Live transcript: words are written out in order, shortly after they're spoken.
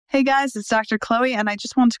Hey guys, it's Dr. Chloe, and I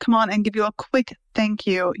just want to come on and give you a quick thank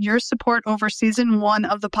you. Your support over season 1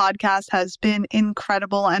 of the podcast has been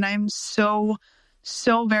incredible, and I'm so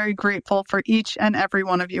very grateful for each and every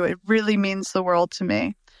one of you. It really means the world to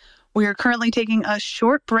me. We are currently taking a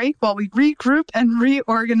short break while we regroup and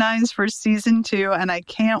reorganize for season 2, and I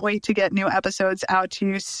can't wait to get new episodes out to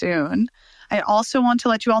you soon. I also want to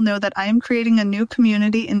let you all know that I am creating a new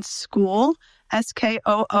community in Skool,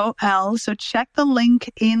 SKOOL, so check the link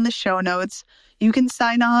in the show notes. You can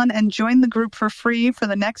sign on and join the group for free for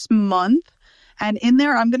the next month. And in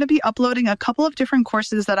there, I'm going to be uploading a couple of different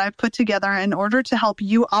courses that I've put together in order to help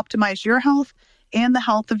you optimize your health and the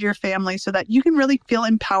health of your family so that you can really feel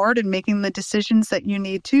empowered in making the decisions that you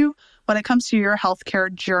need to when it comes to your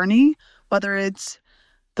healthcare journey, whether it's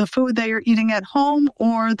the food that you're eating at home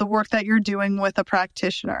or the work that you're doing with a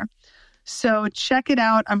practitioner. So check it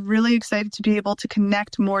out. I'm really excited to be able to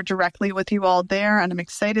connect more directly with you all there. And I'm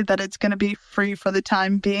excited that it's going to be free for the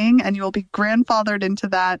time being. And you will be grandfathered into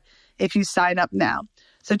that if you sign up now.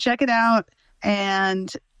 So check it out.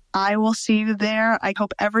 And I will see you there. I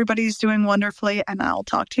hope everybody's doing wonderfully. And I'll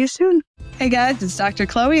talk to you soon. Hey guys, it's Dr.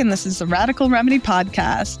 Chloe, and this is the Radical Remedy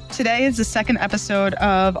Podcast. Today is the second episode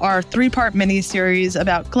of our 3-part mini-series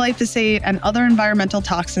about glyphosate and other environmental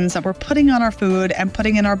toxins that we're putting on our food and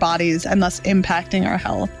putting in our bodies and thus impacting our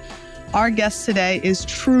health. Our guest today is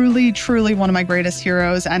truly one of my greatest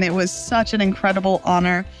heroes, and it was such an incredible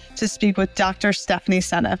honor to speak with Dr. Stephanie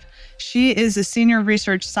Seneff. She is a senior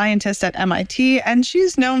research scientist at MIT, and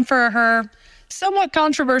she's known for her somewhat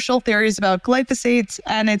controversial theories about glyphosate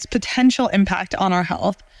and its potential impact on our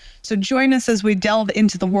health. So join us as we delve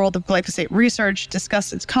into the world of glyphosate research,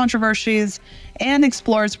 discuss its controversies, and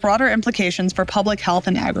explore its broader implications for public health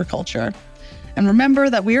and agriculture. And remember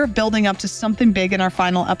that we are building up to something big in our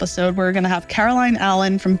final episode. We're going to have Caroline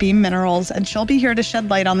Allen from Beam Minerals, and she'll be here to shed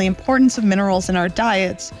light on the importance of minerals in our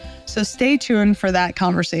diets. So stay tuned for that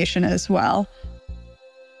conversation as well.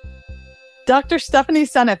 Dr. Stephanie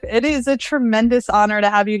Seneff, it is a tremendous honor to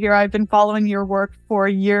have you here. I've been following your work for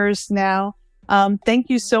years now. Thank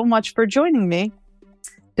you so much for joining me.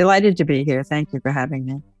 Delighted to be here. Thank you for having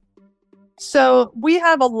me. So we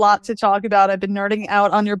have a lot to talk about. I've been nerding out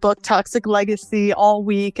on your book, Toxic Legacy, all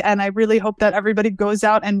week, and I really hope that everybody goes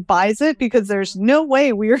out and buys it because there's no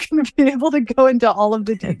way we are going to be able to go into all of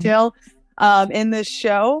the detail in this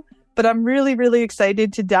show. But I'm really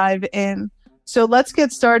excited to dive in. So let's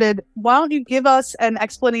get started. Why don't you give us an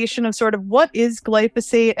explanation of sort of what is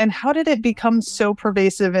glyphosate and how did it become so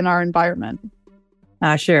pervasive in our environment?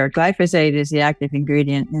 Sure. Glyphosate is the active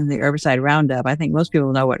ingredient in the herbicide Roundup. I think most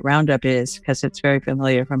people know what Roundup is because it's very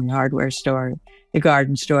familiar from your hardware store, your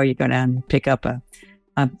garden store. You go down and pick up a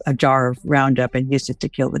jar of Roundup and use it to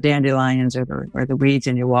kill the dandelions or the weeds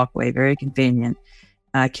in your walkway. Very convenient.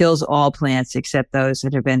 Kills all plants except those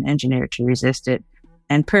that have been engineered to resist it,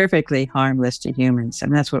 and perfectly harmless to humans.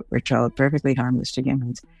 And that's what we're told, perfectly harmless to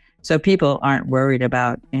humans. So people aren't worried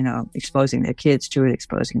about, exposing their kids to it,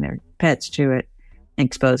 exposing their pets to it,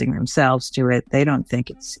 exposing themselves to it. They don't think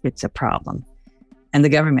it's a problem. And the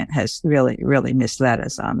government has really misled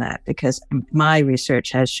us on that because my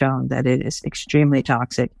research has shown that it is extremely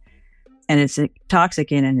toxic, and it's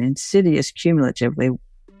toxic in an insidious cumulative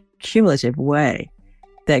way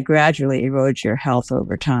that gradually erodes your health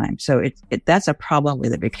over time. So that's a problem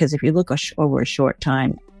with it because if you look over a short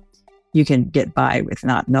time, you can get by with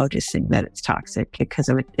not noticing that it's toxic because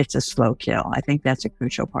it's a slow kill. I think that's a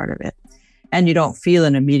crucial part of it. And you don't feel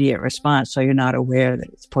an immediate response, so you're not aware that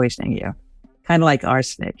it's poisoning you. Kind of like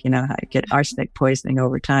arsenic, how you get arsenic poisoning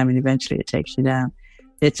over time and eventually it takes you down.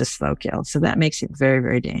 It's a slow kill. So that makes it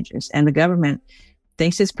very dangerous. And the government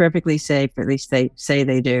thinks it's perfectly safe, or at least they say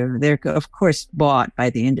they do. They're, of course, bought by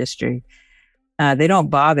the industry. They don't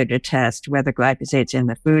bother to test whether glyphosate's in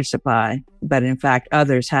the food supply, but in fact,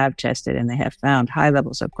 others have tested and they have found high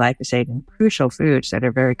levels of glyphosate in crucial foods that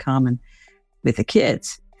are very common with the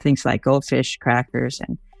kids. Things like goldfish crackers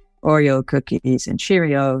and Oreo cookies and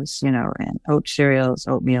Cheerios, and oat cereals,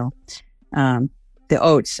 oatmeal. The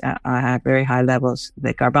oats have very high levels.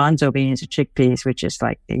 The garbanzo beans or chickpeas, which is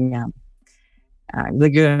like the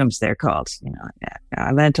legumes, they're called,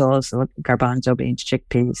 lentils, garbanzo beans,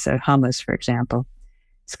 chickpeas, hummus, for example.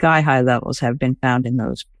 Sky high levels have been found in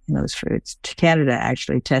those foods. Canada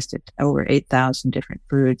actually tested over 8,000 different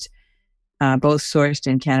foods, both sourced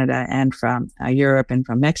in Canada and from Europe and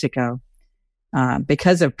from Mexico.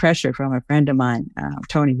 Because of pressure from a friend of mine,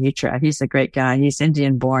 Tony Mitra. He's a great guy. He's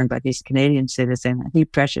Indian born, but he's a Canadian citizen. He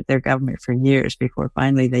pressured their government for years before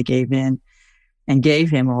finally they gave in and gave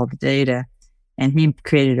him all the data. And he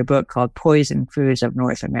created a book called Poison Foods of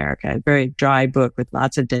North America, a very dry book with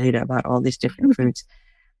lots of data about all these different foods.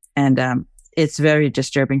 And it's very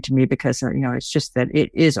disturbing to me because, it's just that it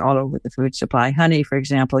is all over the food supply. Honey, for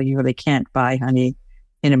example, you really can't buy honey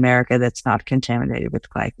in America that's not contaminated with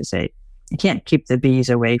glyphosate. You can't keep the bees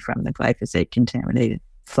away from the glyphosate contaminated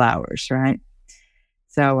flowers, right?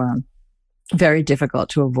 So, very difficult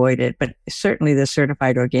to avoid it, but certainly the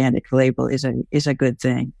certified organic label is a good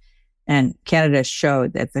thing. And Canada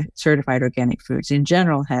showed that the certified organic foods in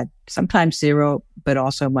general had sometimes zero, but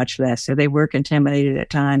also much less. So they were contaminated at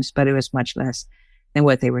times, but it was much less than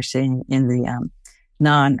what they were seeing in the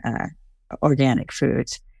non-organic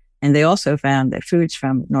foods. And they also found that foods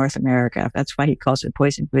from North America, that's why he calls it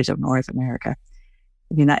poison foods of North America.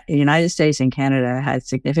 The United States and Canada had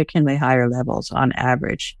significantly higher levels on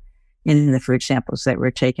average in the food samples that were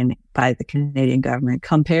taken by the Canadian government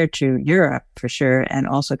compared to Europe, for sure, and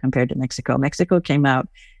also compared to Mexico. Mexico came out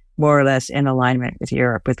more or less in alignment with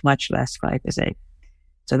Europe with much less glyphosate.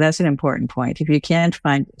 So that's an important point. If you can't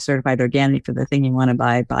find certified organic for the thing you want to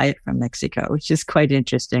buy it from Mexico, which is quite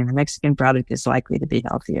interesting. The Mexican product is likely to be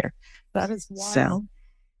healthier. That is wild.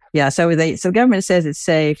 So government says it's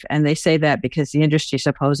safe, and they say that because the industry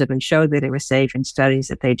supposedly showed that it was safe in studies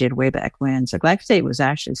that they did way back when. So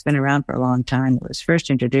glyphosate it's been around for a long time. It was first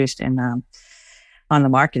introduced on the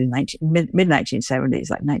market in mid 1970s,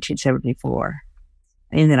 like 1974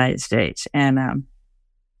 in the United States. And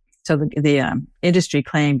so the industry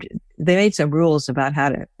claimed they made some rules about how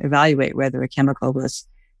to evaluate whether a chemical was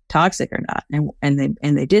toxic or not, and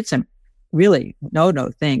they did some really no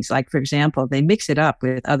things. Like, for example, they mix it up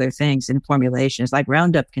with other things in formulations. Like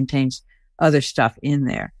Roundup contains other stuff in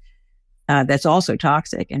there that's also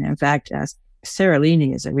toxic. And in fact,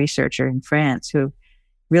 Seralini is a researcher in France who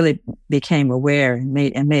really became aware and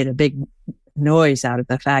made a big noise out of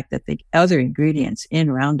the fact that the other ingredients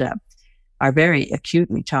in Roundup are very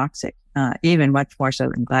acutely toxic, even much more so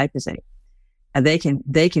than glyphosate. And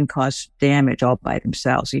they can cause damage all by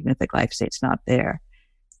themselves, even if the glyphosate's not there.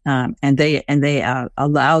 And they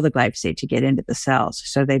allow the glyphosate to get into the cells.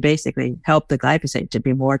 So they basically help the glyphosate to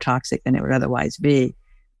be more toxic than it would otherwise be.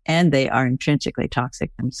 And they are intrinsically toxic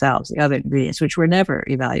themselves, the other ingredients, which were never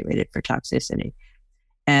evaluated for toxicity.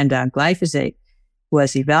 And glyphosate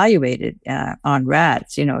was evaluated on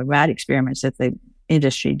rats, rat experiments that the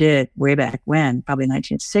industry did way back when, probably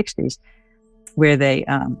 1960s, where they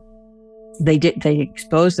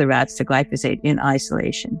exposed the rats to glyphosate in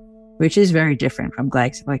isolation, which is very different from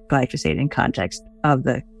glyphosate in context of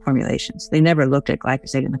the formulations. They never looked at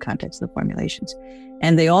glyphosate in the context of the formulations.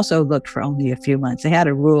 And they also looked for only a few months. They had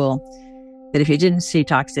a rule that if you didn't see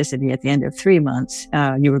toxicity at the end of 3 months,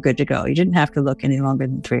 you were good to go. You didn't have to look any longer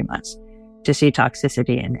than 3 months to see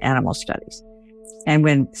toxicity in animal studies. And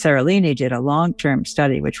when Seralini did a long-term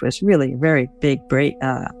study, which was really a very big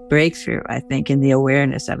breakthrough, I think, in the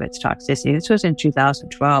awareness of its toxicity. This was in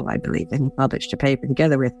 2012, I believe, and he published a paper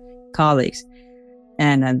together with colleagues.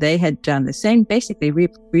 And they had done the same, basically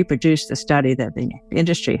reproduced the study that the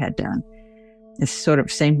industry had done. It's sort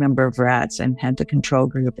of same number of rats and had the control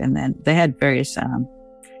group. And then they had various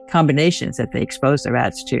combinations that they exposed the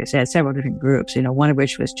rats to. So they had several different groups, one of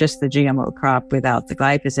which was just the GMO crop without the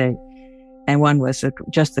glyphosate. And one was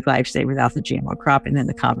just the glyphosate without the GMO crop, and then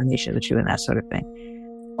the combination of the two and that sort of thing.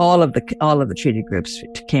 All of the treated groups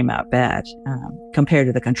came out bad compared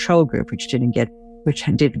to the control group, which didn't get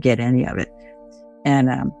any of it.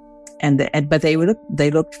 But they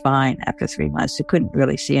looked fine after 3 months. You couldn't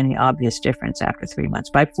really see any obvious difference after 3 months.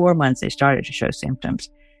 By 4 months, they started to show symptoms.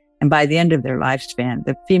 And by the end of their lifespan,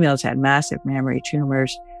 the females had massive mammary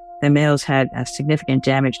tumors. The males had significant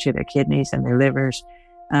damage to their kidneys and their livers.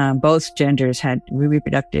 Both genders had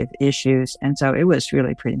reproductive issues. And so it was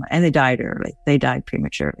really pretty much, and they died early. They died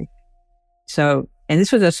prematurely. So, and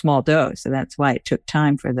this was a small dose. So that's why it took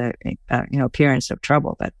time for the, appearance of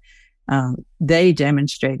trouble. But, they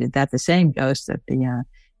demonstrated that the same dose that the,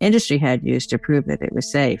 industry had used to prove that it was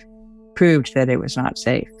safe, proved that it was not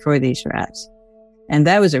safe for these rats. And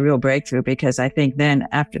that was a real breakthrough, because I think then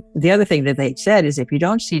after, the other thing that they said is if you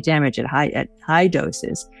don't see damage at high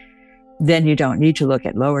doses, then you don't need to look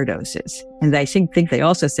at lower doses. And I think they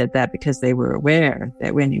also said that because they were aware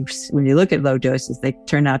that when you look at low doses, they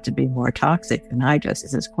turn out to be more toxic than high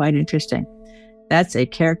doses. It's quite interesting. That's a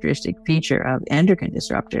characteristic feature of endocrine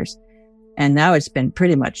disruptors. And now it's been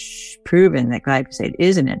pretty much proven that glyphosate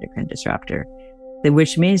is an endocrine disruptor,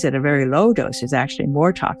 which means that a very low dose is actually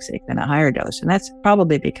more toxic than a higher dose. And that's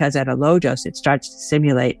probably because at a low dose, it starts to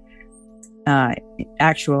simulate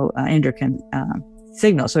actual endocrine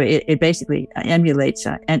signal. So it basically emulates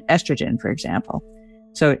an estrogen, for example,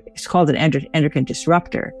 So it's called an endocrine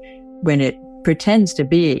disruptor when it pretends to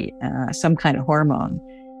be some kind of hormone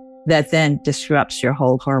that then disrupts your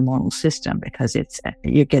whole hormonal system because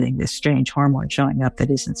you're getting this strange hormone showing up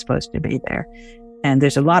that isn't supposed to be there. And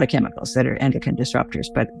there's a lot of chemicals that are endocrine disruptors,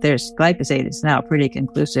 but glyphosate is now pretty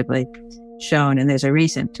conclusively shown. And there's a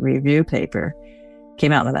recent review paper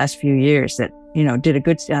came out in the last few years that, did a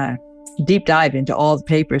good deep dive into all the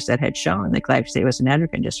papers that had shown that glyphosate was an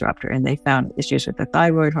endocrine disruptor. And they found issues with the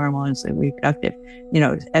thyroid hormones, the reproductive,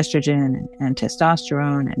 estrogen and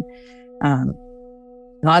testosterone and,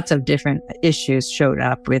 lots of different issues showed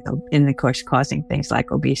up in the course causing things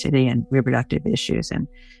like obesity and reproductive issues and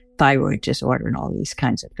thyroid disorder and all these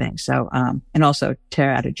kinds of things. So, and also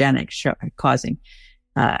teratogenic, causing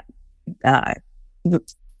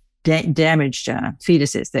damaged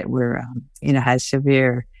fetuses that were, had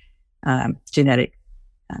severe genetic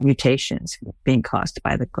mutations being caused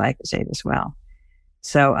by the glyphosate as well.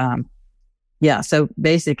 So, so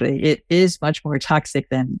basically it is much more toxic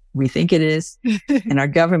than we think it is. And our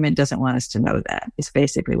government doesn't want us to know that. It's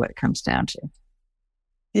basically what it comes down to.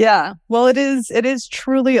 Yeah. Well, it is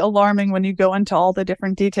truly alarming when you go into all the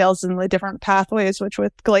different details and the different pathways, which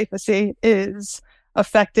with glyphosate is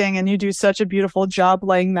affecting. And you do such a beautiful job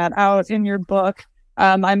laying that out in your book.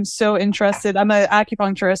 I'm so interested. I'm an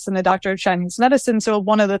acupuncturist and a doctor of Chinese medicine. So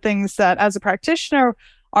one of the things that as a practitioner,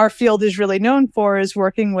 our field is really known for is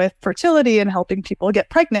working with fertility and helping people get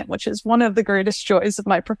pregnant, which is one of the greatest joys of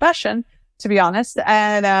my profession, to be honest.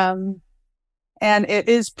 And it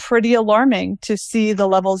is pretty alarming to see the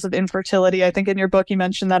levels of infertility. I think in your book, you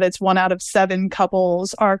mentioned that it's 1 out of 7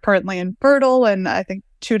 couples are currently infertile. And I think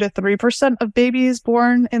 2 to 3% of babies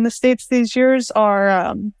born in the States these years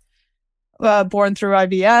are born through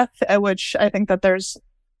IVF, which I think that there's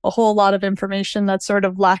a whole lot of information that's sort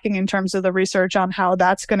of lacking in terms of the research on how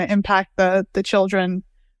that's going to impact the children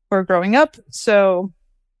who are growing up. So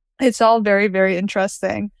it's all very, very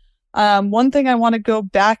interesting. One thing I want to go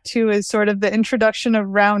back to is sort of the introduction of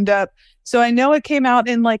Roundup. So I know it came out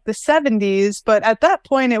in like the 70s, but at that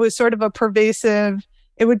point it was sort of a pervasive,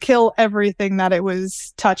 it would kill everything that it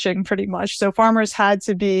was touching pretty much. So farmers had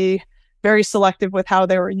to be very selective with how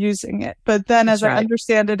they were using it. But then as I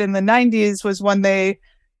understand it in the 90s was when they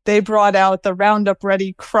brought out the Roundup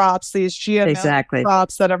Ready crops, these GMO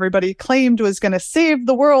crops that everybody claimed was going to save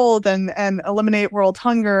the world and eliminate world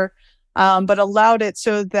hunger, but allowed it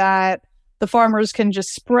so that the farmers can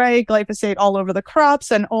just spray glyphosate all over the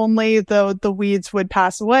crops and only the weeds would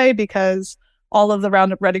pass away because all of the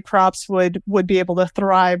Roundup Ready crops would be able to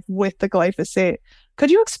thrive with the glyphosate. Could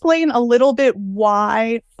you explain a little bit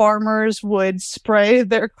why farmers would spray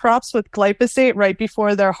their crops with glyphosate right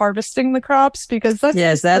before they're harvesting the crops? Because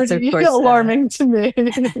that's of course alarming to me.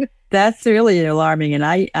 That's really alarming. And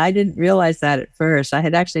I didn't realize that at first. I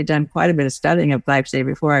had actually done quite a bit of studying of glyphosate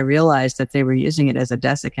before I realized that they were using it as a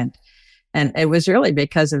desiccant. And it was really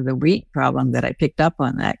because of the wheat problem that I picked up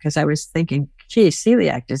on that, because I was thinking, geez,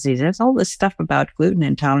 celiac disease, there's all this stuff about gluten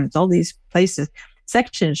intolerance, all these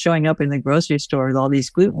sections showing up in the grocery store with all these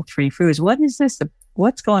gluten-free foods. What is this?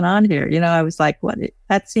 What's going on here? I was like,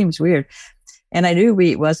 that seems weird. And I knew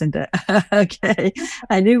wheat wasn't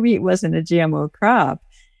I knew wheat wasn't a GMO crop.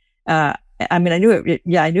 I knew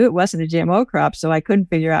it wasn't a GMO crop, so I couldn't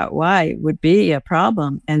figure out why it would be a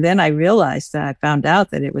problem. And then I realized that I found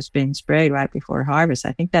out that it was being sprayed right before harvest.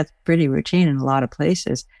 I think that's pretty routine in a lot of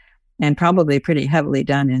places and probably pretty heavily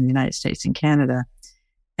done in the United States and Canada.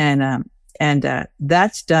 And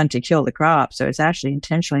that's done to kill the crop. So it's actually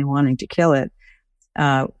intentionally wanting to kill it.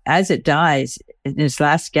 As it dies, in its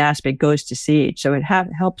last gasp, it goes to seed. So it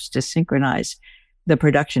helps to synchronize the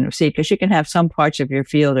production of seed, because you can have some parts of your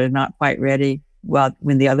field that are not quite ready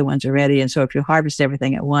when the other ones are ready. And so if you harvest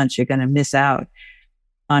everything at once, you're going to miss out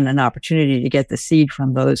on an opportunity to get the seed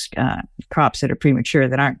from those crops that are premature,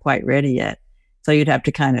 that aren't quite ready yet. So you'd have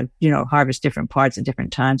to kind of, harvest different parts at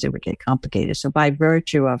different times. It would get complicated. So by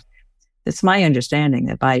virtue of, it's my understanding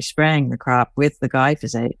that by spraying the crop with the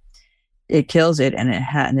glyphosate, it kills it and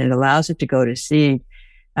it allows it to go to seed,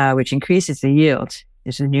 which increases the yield.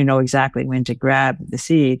 So you know exactly when to grab the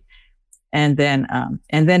seed. And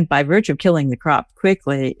then by virtue of killing the crop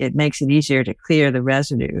quickly, it makes it easier to clear the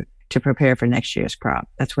residue to prepare for next year's crop.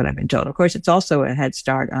 That's what I've been told. Of course, it's also a head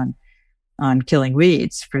start on killing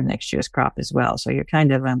weeds for next year's crop as well. So you're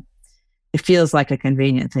kind of, it feels like a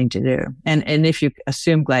convenient thing to do. And if you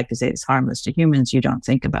assume glyphosate is harmless to humans, you don't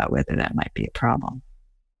think about whether that might be a problem.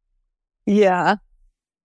 Yeah.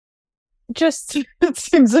 It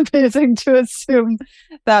seems amazing to assume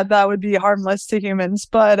that would be harmless to humans,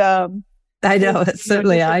 but I know,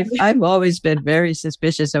 certainly I've always been very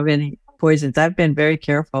suspicious of any poisons. I've been very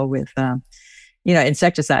careful with,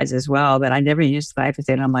 insecticides as well, but I never used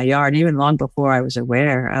glyphosate on my yard, even long before I was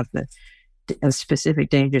aware of the specific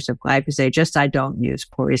dangers of glyphosate. Just I don't use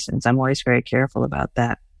poisons. I'm always very careful about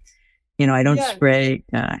that. I don't spray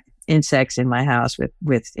insects in my house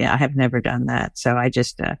I have never done that. So I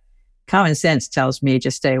just, common sense tells me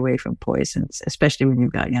just stay away from poisons, especially when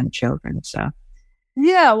you've got young children. So.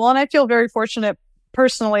 Yeah. Well, and I feel very fortunate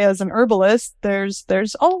personally as an herbalist.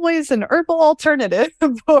 There's always an herbal alternative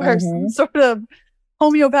for some sort of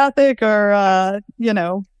homeopathic or,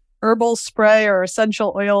 herbal spray or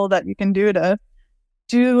essential oil that you can do to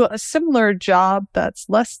do a similar job that's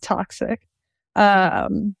less toxic.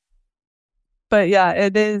 But yeah,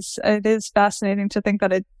 it is fascinating to think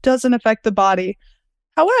that it doesn't affect the body.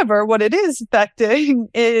 However, what it is affecting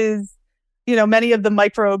is, many of the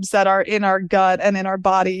microbes that are in our gut and in our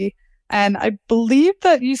body. And I believe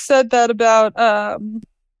that you said that about, about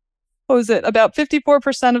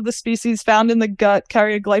 54% of the species found in the gut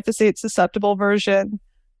carry a glyphosate susceptible version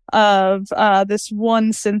of this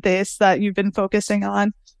one synthase that you've been focusing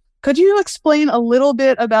on. Could you explain a little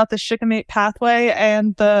bit about the shikimate pathway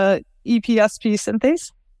and the EPSP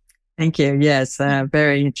synthase? Thank you. Yes,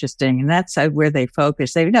 very interesting. And that's where they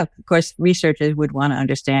focus. Of course, researchers would want to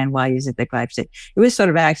understand why is it the glyphosate. It was sort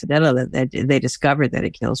of accidental that they discovered that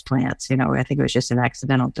it kills plants. I think it was just an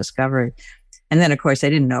accidental discovery. And then, of course, they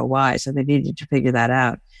didn't know why, so they needed to figure that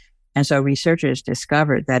out. And so researchers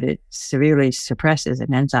discovered that it severely suppresses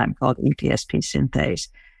an enzyme called EPSP synthase.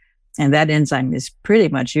 And that enzyme is pretty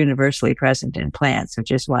much universally present in plants,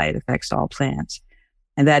 which is why it affects all plants.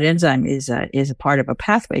 And that enzyme is a part of a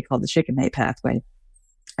pathway called the shikimate pathway.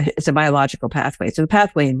 It's a biological pathway. So the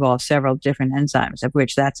pathway involves several different enzymes, of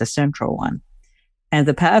which that's a central one. And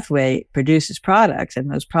the pathway produces products,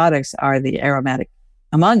 and those products are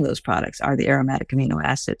among those products are the aromatic amino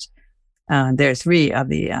acids. There are 3 of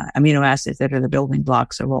the amino acids that are the building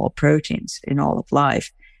blocks of all proteins in all of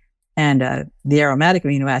life. And the aromatic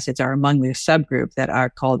amino acids are among the subgroup that are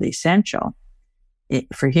called essential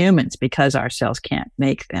for humans because our cells can't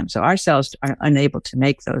make them. So our cells are unable to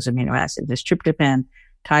make those amino acids. There's tryptophan,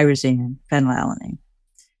 tyrosine, phenylalanine.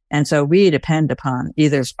 And so we depend upon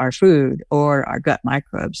either our food or our gut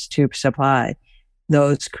microbes to supply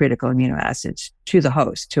those critical amino acids to the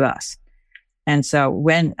host, to us. And so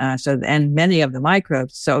and many of the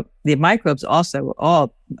microbes also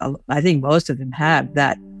I think most of them have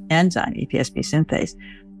that enzyme, EPSP synthase,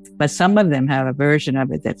 but some of them have a version of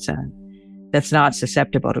it that's not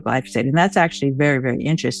susceptible to glyphosate. And that's actually very, very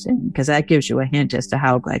interesting because that gives you a hint as to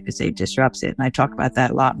how glyphosate disrupts it. And I talk about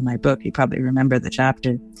that a lot in my book. You probably remember the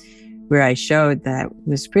chapter where I showed that it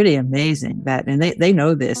was pretty amazing and they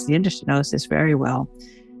know this, the industry knows this very well.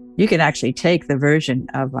 You can actually take the version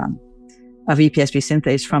of EPSP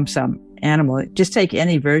synthase from some animal, just take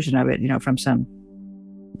any version of it, from some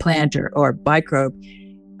plant or microbe,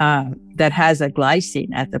 that has a glycine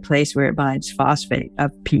at the place where it binds phosphate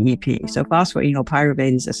of PEP. So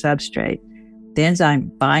phosphoenolpyruvate is a substrate. The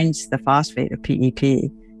enzyme binds the phosphate of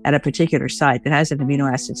PEP at a particular site that has an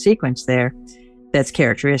amino acid sequence there that's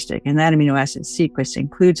characteristic. And that amino acid sequence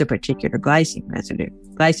includes a particular glycine residue.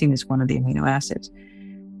 Glycine is one of the amino acids.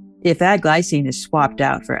 If that glycine is swapped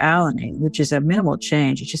out for alanine, which is a minimal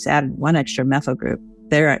change, it's just added 1 extra methyl group.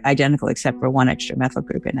 They're identical except for 1 extra methyl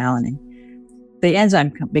group in alanine. The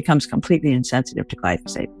enzyme becomes completely insensitive to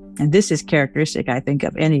glyphosate. And this is characteristic, I think,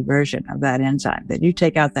 of any version of that enzyme, that you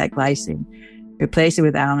take out that glycine, replace it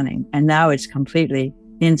with alanine, and now it's completely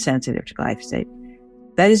insensitive to glyphosate.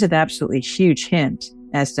 That is an absolutely huge hint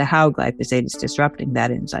as to how glyphosate is disrupting that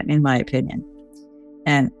enzyme, in my opinion.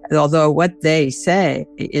 And although what they say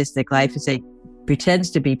is that glyphosate pretends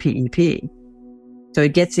to be PEP, so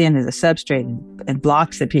it gets into the substrate and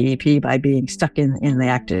blocks the PEP by being stuck in the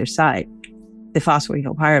active site, the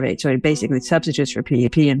phosphoenolpyruvate. So it basically substitutes for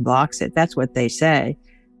PEP and blocks it. That's what they say.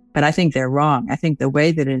 But I think they're wrong. I think the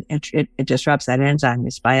way that it disrupts that enzyme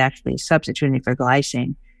is by actually substituting for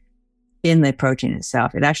glycine in the protein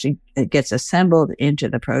itself. It gets assembled into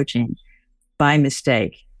the protein by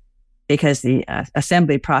mistake because the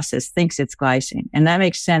assembly process thinks it's glycine. And that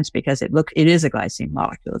makes sense because it is a glycine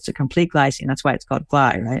molecule. It's a complete glycine. That's why it's called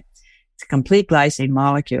gly, right? It's a complete glycine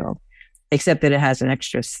molecule, except that it has an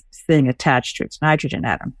extra thing attached to its nitrogen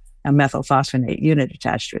atom, a methylphosphonate unit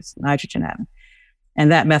attached to its nitrogen atom.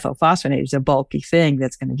 And that methylphosphonate is a bulky thing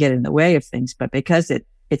that's going to get in the way of things. But because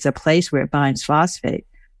it's a place where it binds phosphate,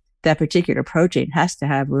 that particular protein has to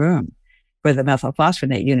have room for the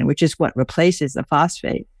methylphosphonate unit, which is what replaces the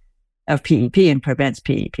phosphate of PEP and prevents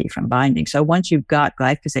PEP from binding. So once you've got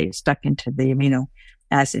glyphosate stuck into the amino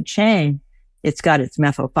acid chain, it's got its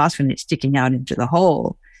methylphosphonate sticking out into the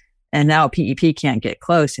hole. And now PEP can't get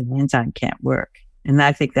close and the enzyme can't work. And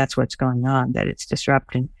I think that's what's going on, that it's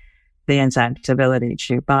disrupting the enzyme's ability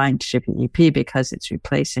to bind to PEP because it's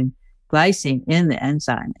replacing glycine in the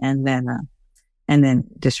enzyme and then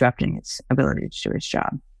disrupting its ability to do its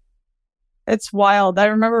job. It's wild. I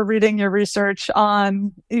remember reading your research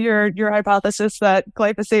on your hypothesis that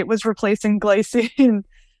glyphosate was replacing glycine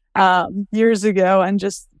years ago, and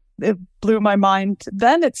just it blew my mind.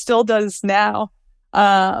 Then it still does now.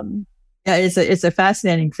 Yeah, it's a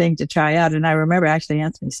fascinating thing to try out. And I remember actually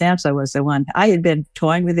Anthony Samsa was the one. I had been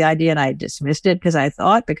toying with the idea and I dismissed it because I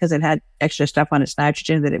thought because it had extra stuff on its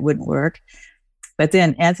nitrogen that it wouldn't work. But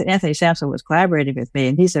then Anthony Samsa was collaborating with me,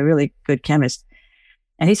 and he's a really good chemist.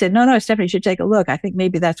 And he said, no, Stephanie, you should take a look. I think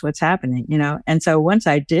maybe that's what's happening, you know? And so once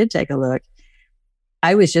I did take a look,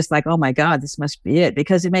 I was just like, oh my God, this must be it,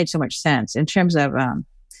 because it made so much sense in terms of,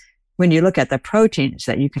 when you look at the proteins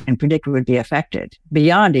that you can predict would be affected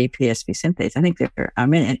beyond APSP synthase. I think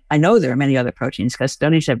I know there are many other proteins because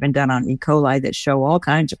studies have been done on E. coli that show all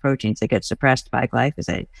kinds of proteins that get suppressed by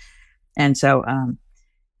glyphosate. And so,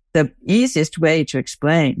 the easiest way to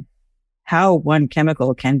explain how one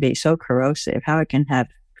chemical can be so corrosive, how it can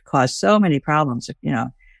cause so many problems, you know,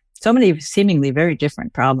 so many seemingly very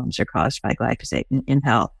different problems are caused by glyphosate in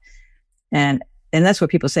health. And that's what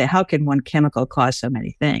people say, how can one chemical cause so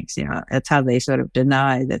many things? You know, that's how they sort of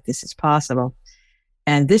deny that this is possible.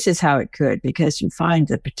 And this is how it could, because you find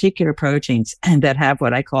the particular proteins that have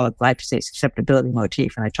what I call a glyphosate susceptibility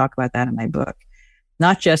motif. And I talk about that in my book.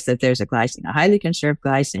 Not just that there's a highly conserved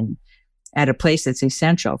glycine at a place that's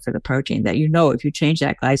essential for the protein, that, you know, if you change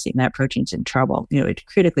that glycine, that protein's in trouble. You know, it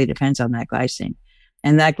critically depends on that glycine.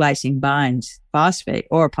 And that glycine binds phosphate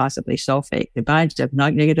or possibly sulfate. It binds to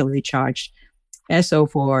negatively charged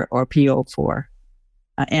SO4 or PO4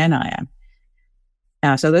 anion.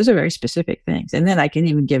 So those are very specific things. And then I can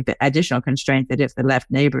even give the additional constraint that if the left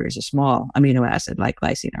neighbor is a small amino acid like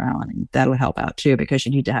glycine or alanine, that'll help out too, because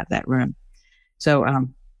you need to have that room. So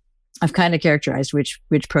I've kind of characterized which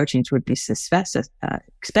proteins would be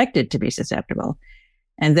expected to be susceptible.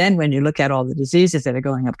 And then when you look at all the diseases that are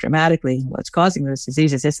going up dramatically and what's causing those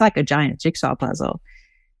diseases, it's like a giant jigsaw puzzle.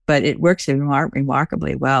 But it works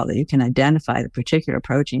remarkably well that you can identify the particular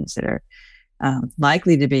proteins that are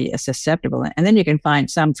likely to be susceptible. And then you can find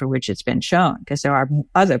some for which it's been shown, because there are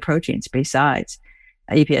other proteins besides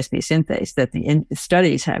APSP synthase that the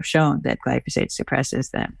studies have shown that glyphosate suppresses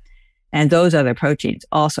them. And those other proteins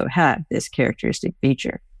also have this characteristic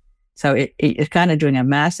feature. So it's kind of doing a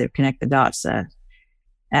massive connect the dots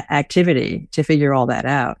activity to figure all that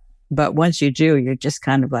out. But once you do, you're just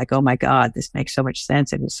kind of like, oh my God, this makes so much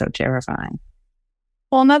sense. And it's so terrifying.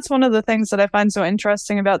 Well, and that's one of the things that I find so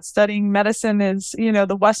interesting about studying medicine is, you know,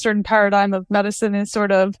 the Western paradigm of medicine is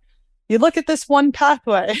sort of, you look at this one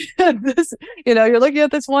pathway, you're looking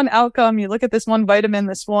at this one outcome, you look at this one vitamin,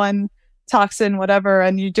 this one toxin, whatever,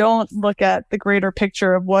 and you don't look at the greater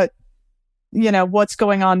picture of what's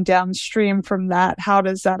going on downstream from that. How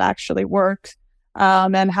does that actually work?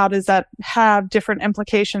 And how does that have different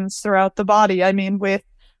implications throughout the body? I mean, with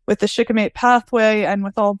the shikimate pathway and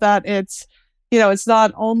with all that, it's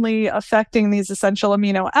not only affecting these essential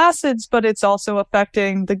amino acids, but it's also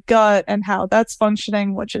affecting the gut and how that's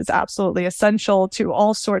functioning, which is absolutely essential to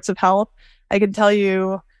all sorts of health. I can tell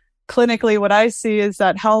you clinically what I see is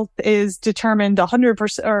that health is determined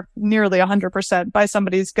 100% or nearly 100% by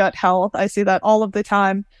somebody's gut health. I see that all of the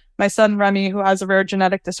time. My son, Remy, who has a rare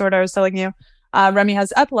genetic disorder, I was telling you, Remy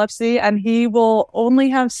has epilepsy, and he will only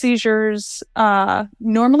have seizures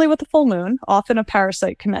normally with the full moon, often a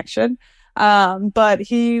parasite connection. But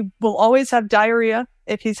he will always have diarrhea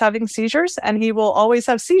if he's having seizures, and he will always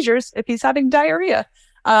have seizures if he's having diarrhea.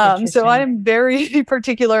 So I am very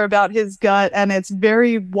particular about his gut, and it's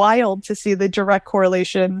very wild to see the direct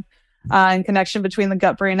correlation and connection between the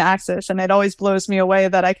gut-brain axis. And it always blows me away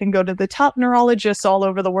that I can go to the top neurologists all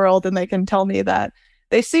over the world, and they can tell me that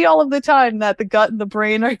they see all of the time that the gut and the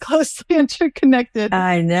brain are closely interconnected.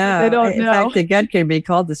 I know. They don't know. In fact, the gut can be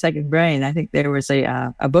called the second brain. I think there was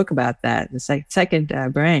a book about that, the second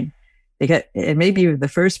brain. It may be the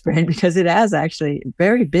first brain because it has actually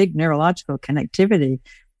very big neurological connectivity,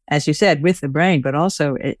 as you said, with the brain, but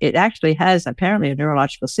also it actually has apparently a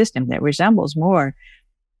neurological system that resembles more,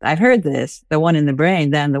 I've heard this, the one in the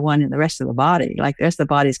brain than the one in the rest of the body. Like the rest of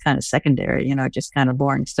the body is kind of secondary, just kind of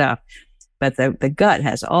boring stuff. But the gut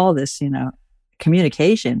has all this,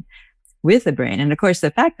 communication with the brain. And of course, the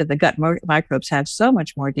fact that the gut microbes have so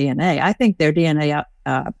much more DNA, I think their DNA,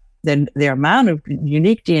 their amount of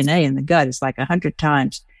unique DNA in the gut is like 100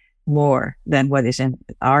 times more than what is in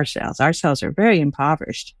our cells. Our cells are very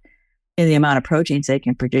impoverished in the amount of proteins they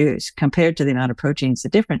can produce compared to the amount of proteins, the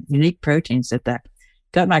different unique proteins that the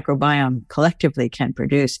gut microbiome collectively can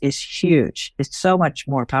produce is huge. It's so much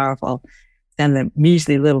more powerful than the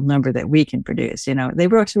measly little number that we can produce. They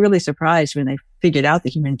were really surprised when they figured out the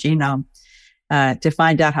human genome to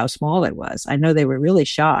find out how small it was. I know they were really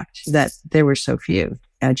shocked that there were so few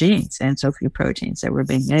genes and so few proteins that were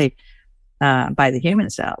being made by the human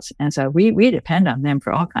cells. And so we depend on them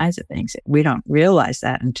for all kinds of things. We don't realize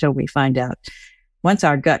that until we find out. Once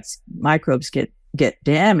our guts microbes get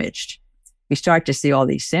damaged, we start to see all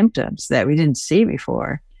these symptoms that we didn't see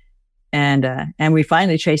before. And we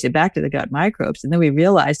finally trace it back to the gut microbes. And then we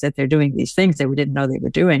realize that they're doing these things that we didn't know they were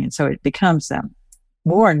doing. And so it becomes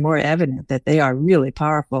more and more evident that they are really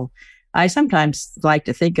powerful. I sometimes like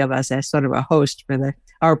to think of us as sort of a host for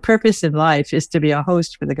our purpose in life is to be a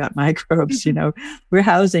host for the gut microbes. We're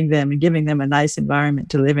housing them and giving them a nice environment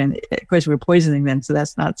to live in. Of course, we're poisoning them, so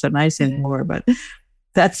that's not so nice anymore, but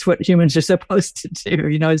that's what humans are supposed to do,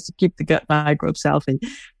 is to keep the gut microbes healthy.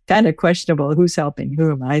 Kind of questionable who's helping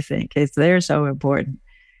whom, I think. They're so important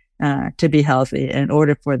to be healthy in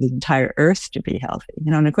order for the entire earth to be healthy.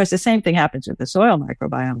 And of course, the same thing happens with the soil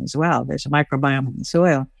microbiome as well. There's a microbiome in the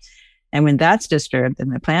soil. And when that's disturbed, then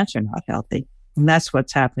the plants are not healthy. And that's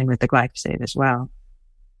what's happening with the glyphosate as well.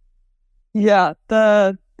 Yeah,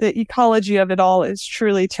 the ecology of it all is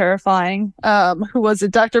truly terrifying. Who was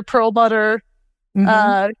it? Dr. Perlmutter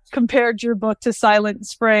compared your book to Silent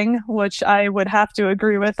Spring, which I would have to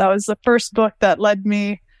agree with. That was the first book that led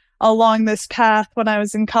me along this path when I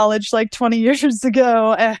was in college like 20 years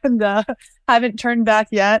ago, and haven't turned back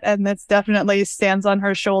yet. And this definitely stands on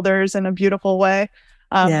her shoulders in a beautiful way.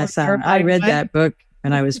 Yes, I read that book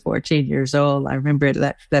when I was 14 years old. I remember it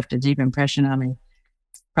left a deep impression on me,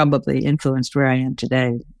 probably influenced where I am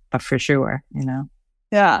today, but for sure,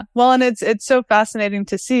 Yeah. Well, and it's so fascinating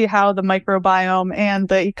to see how the microbiome and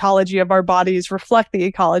the ecology of our bodies reflect the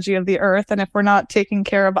ecology of the earth. And if we're not taking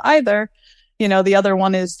care of either, the other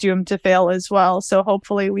one is doomed to fail as well. So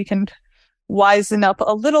hopefully we can wisen up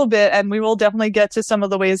a little bit, and we will definitely get to some of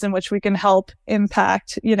the ways in which we can help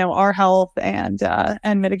impact, our health and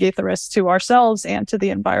mitigate the risks to ourselves and to the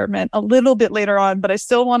environment a little bit later on. But I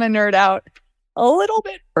still want to nerd out a little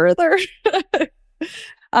bit further.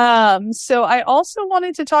 So I also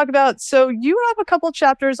wanted to talk about, so you have a couple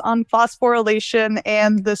chapters on phosphorylation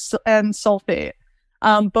and sulfate.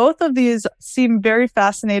 Both of these seem very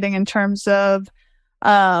fascinating in terms of,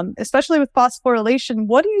 especially with phosphorylation.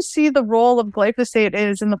 What do you see the role of glyphosate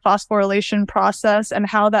is in the phosphorylation process, and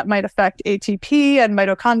how that might affect ATP and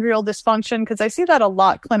mitochondrial dysfunction? Because I see that a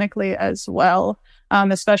lot clinically as well,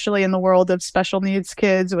 especially in the world of special needs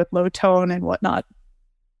kids with low tone and whatnot.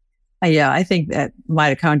 Yeah, I think that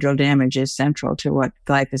mitochondrial damage is central to what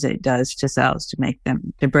glyphosate does to cells to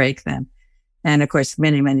break them. And of course,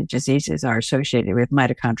 many, many diseases are associated with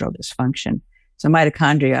mitochondrial dysfunction. So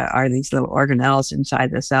mitochondria are these little organelles inside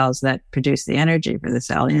the cells that produce the energy for the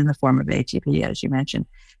cell in the form of ATP, as you mentioned.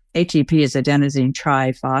 ATP is adenosine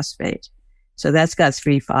triphosphate. So that's got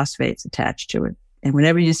 3 phosphates attached to it. And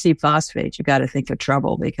whenever you see phosphate, you got to think of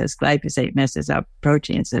trouble, because glyphosate messes up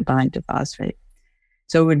proteins that bind to phosphate.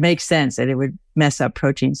 So it would make sense that it would mess up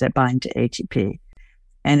proteins that bind to ATP.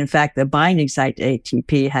 And in fact, the binding site to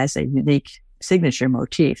ATP has a unique signature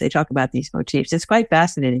motif. They talk about these motifs. It's quite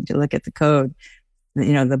fascinating to look at the code,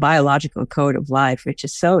 the biological code of life, which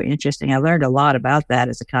is so interesting. I learned a lot about that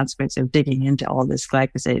as a consequence of digging into all this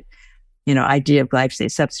glyphosate, idea of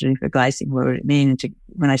glyphosate substituting for glycine, what would it mean? And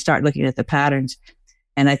when I start looking at the patterns,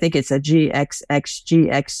 and I think it's a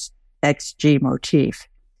GXXGXXG motif.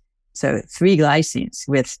 So 3 glycines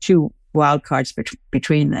with 2 wildcards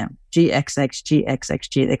between them.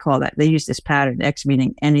 GXXGXXG, they call that. They use this pattern, X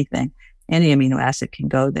meaning anything. Any amino acid can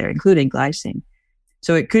go there, including glycine.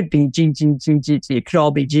 So it could be G. It could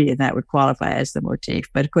all be G, and that would qualify as the motif.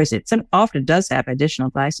 But of course, it often does have additional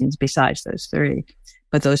glycines besides those 3.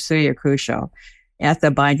 But those 3 are crucial. At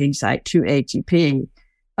the binding site to ATP,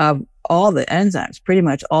 of all the enzymes, pretty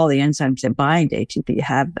much all the enzymes that bind ATP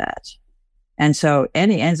have that. And so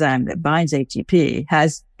any enzyme that binds ATP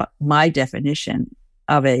has my definition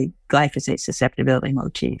of a glyphosate susceptibility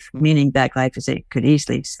motif, meaning that glyphosate could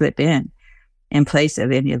easily slip in place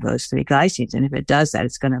of any of those 3 glycines. And if it does that,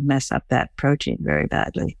 it's going to mess up that protein very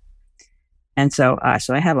badly. And so I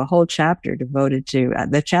have a whole chapter devoted to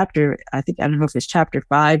the chapter. I don't know if it's chapter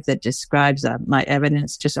 5 that describes my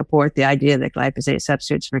evidence to support the idea that glyphosate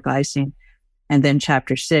substitutes for glycine. And then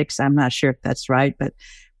chapter 6, I'm not sure if that's right, but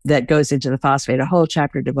that goes into the phosphate, a whole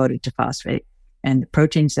chapter devoted to phosphate and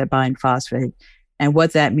proteins that bind phosphate and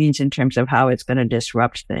what that means in terms of how it's going to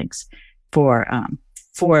disrupt things for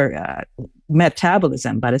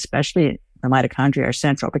metabolism, but especially the mitochondria are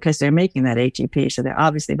central because they're making that ATP. So they're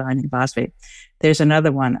obviously binding phosphate. There's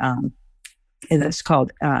another one that's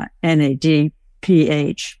called NADPH.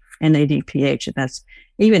 And that's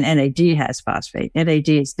even NAD has phosphate. NAD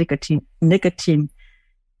is nicotinamide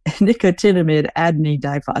adenine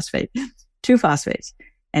diphosphate, 2 phosphates.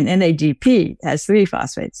 And NADP has 3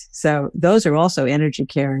 phosphates. So those are also energy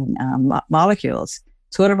carrying molecules,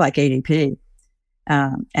 sort of like ADP.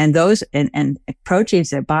 And those and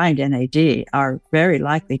proteins that bind NAD are very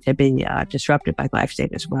likely to be disrupted by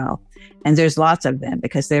glyphosate as well. And there's lots of them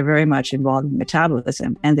because they're very much involved in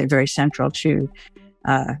metabolism and they're very central to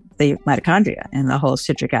the mitochondria and the whole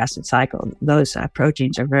citric acid cycle. Those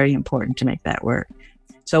proteins are very important to make that work.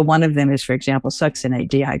 So one of them is, for example, succinate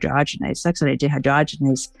dehydrogenase. Succinate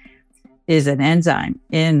dehydrogenase is an enzyme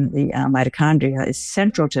in the mitochondria. It's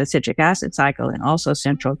central to the citric acid cycle and also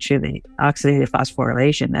central to the oxidative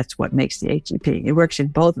phosphorylation. That's what makes the ATP. It works in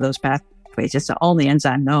both of those pathways. It's the only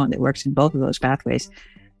enzyme known that works in both of those pathways.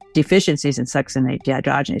 Deficiencies in succinate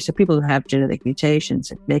dehydrogenase. So people who have genetic mutations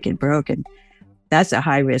that make it broken, that's a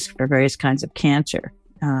high risk for various kinds of cancer.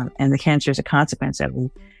 And the cancer is a consequence of the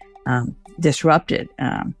disrupted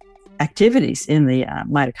activities in the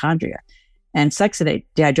mitochondria. And succinate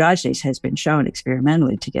dehydrogenase has been shown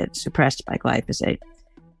experimentally to get suppressed by glyphosate.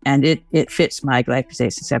 And it fits my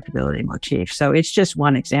glyphosate susceptibility motif. So it's just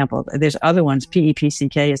one example. There's other ones.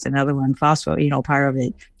 PEPCK is another one.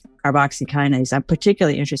 Phosphoenolpyruvate carboxykinase. I'm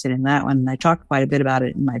particularly interested in that one. And I talk quite a bit about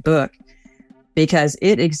it in my book because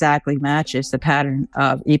it exactly matches the pattern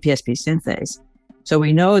of EPSP synthase. So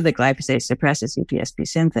we know that glyphosate suppresses EPSP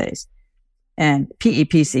synthase. And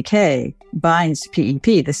PEPCK binds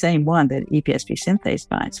PEP, the same one that EPSP synthase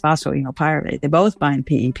binds, phosphoenolpyruvate. They both bind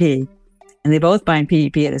PEP, and they both bind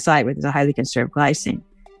PEP at a site where there's a highly conserved glycine.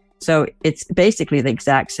 So it's basically the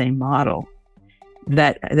exact same model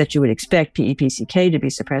that you would expect PEPCK to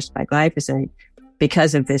be suppressed by glyphosate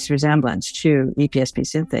because of this resemblance to EPSP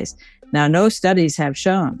synthase. Now, no studies have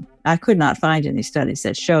shown, I could not find any studies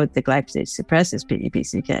that showed that glyphosate suppresses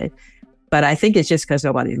PEPCK. But I think it's just because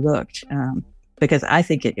nobody looked, because I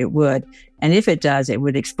think it would. And if it does, it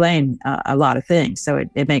would explain a lot of things. So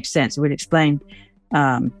it makes sense. It would explain,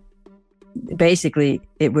 basically,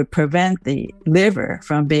 it would prevent the liver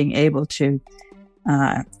from being able to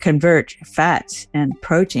convert fats and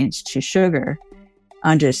proteins to sugar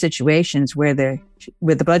under situations where the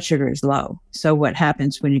blood sugar is low. So what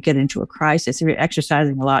happens when you get into a crisis, if you're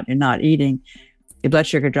exercising a lot and you're not eating, your blood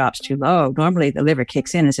sugar drops too low, normally the liver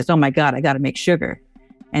kicks in and says, oh my God, I got to make sugar.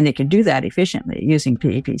 And it can do that efficiently using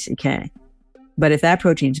PEPCK. But if that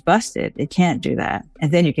protein's busted, it can't do that.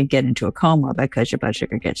 And then you can get into a coma because your blood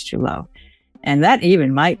sugar gets too low. And that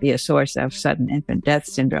even might be a source of sudden infant death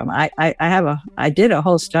syndrome. I did a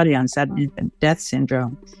whole study on sudden infant death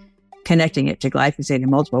syndrome, connecting it to glyphosate in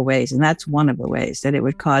multiple ways. And that's one of the ways that it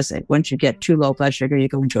would cause it. Once you get too low blood sugar, you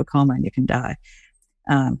go into a coma and you can die.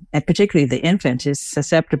 And particularly the infant is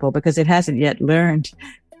susceptible because it hasn't yet learned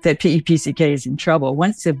that PEPCK is in trouble.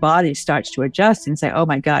 Once the body starts to adjust and say, oh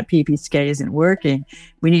my God, PEPCK isn't working,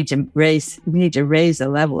 we need to raise the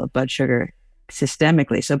level of blood sugar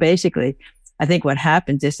systemically. So basically, I think what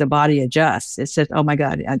happens is the body adjusts. It says, oh my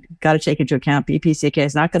God, I've got to take into account PEPCK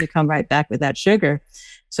is not going to come right back with that sugar.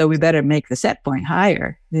 So we better make the set point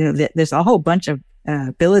higher. There's a whole bunch of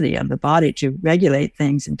ability of the body to regulate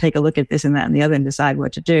things and take a look at this and that and the other and decide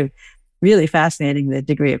what to do. Really fascinating, the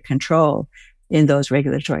degree of control in those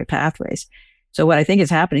regulatory pathways. So what I think is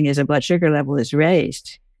happening is a blood sugar level is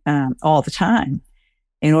raised all the time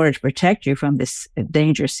in order to protect you from this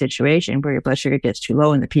dangerous situation where your blood sugar gets too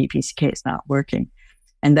low and the PEPCK is not working.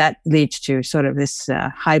 And that leads to sort of this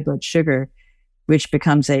high blood sugar, which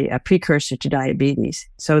becomes a precursor to diabetes.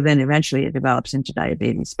 So then eventually it develops into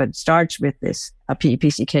diabetes, but it starts with this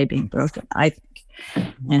PEPCK being broken, I think.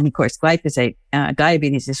 And of course, glyphosate,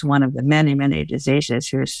 diabetes is one of the many, many diseases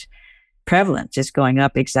whose prevalence is going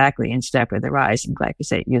up exactly in step with the rise in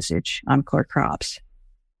glyphosate usage on core crops.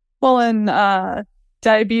 Well, and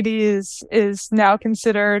diabetes is now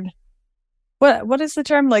considered, what is the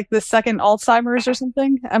term? Like the second Alzheimer's or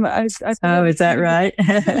something? Oh, is that right?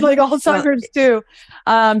 Like Alzheimer's too.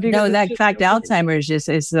 No, in fact, Alzheimer's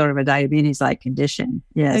is sort of a diabetes-like condition.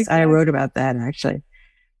 Yes, exactly. I wrote about that actually.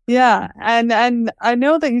 Yeah, and I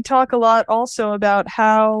know that you talk a lot also about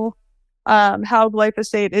how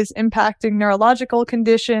glyphosate is impacting neurological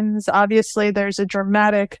conditions. Obviously, there's a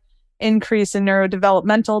dramatic increase in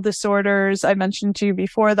neurodevelopmental disorders. I mentioned to you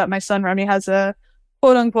before that my son Remy has a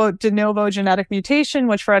quote unquote de novo genetic mutation,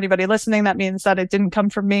 which for anybody listening, that means that it didn't come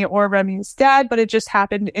from me or Remy's dad, but it just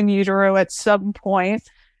happened in utero at some point.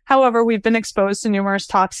 However, we've been exposed to numerous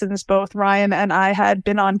toxins. Both Ryan and I had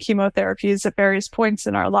been on chemotherapies at various points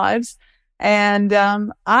in our lives. And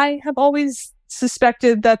I have always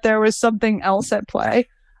suspected that there was something else at play.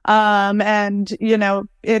 And, you know,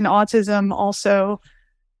 in autism also,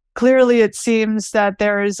 clearly it seems that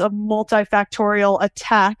there is a multifactorial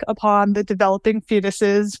attack upon the developing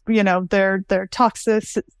fetuses, you know, their toxic,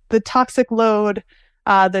 the toxic load,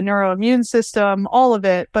 the neuroimmune system, all of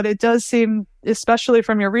it. But it does seem, especially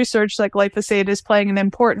from your research, like glyphosate is playing an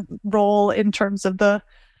important role in terms of the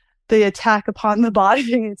attack upon the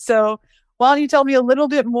body. So why don't you tell me a little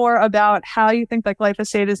bit more about how you think that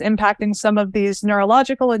glyphosate is impacting some of these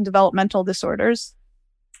neurological and developmental disorders?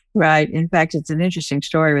 Right. In fact, it's an interesting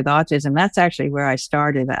story with autism. That's actually where I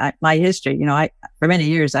started. My history, you know, for many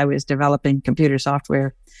years, I was developing computer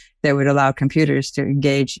software that would allow computers to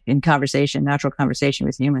engage in conversation, natural conversation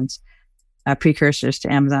with humans, precursors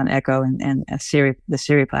to Amazon Echo and Siri, the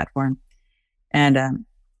Siri platform. And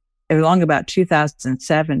along about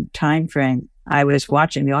 2007 timeframe, I was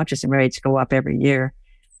watching the autism rates go up every year.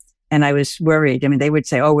 And I was worried. I mean, they would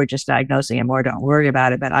say, oh, we're just diagnosing it more. Don't worry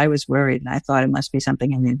about it. But I was worried. And I thought it must be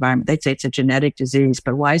something in the environment. They'd say it's a genetic disease,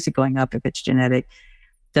 but why is it going up if it's genetic?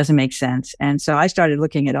 Doesn't make sense. And so I started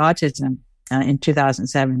looking at autism in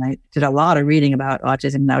 2007. I did a lot of reading about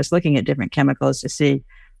autism. And I was looking at different chemicals to see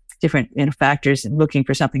different factors and looking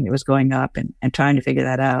for something that was going up and trying to figure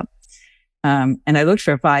that out. And I looked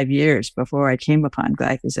for 5 years before I came upon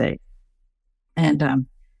glyphosate. And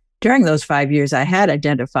during those 5 years, I had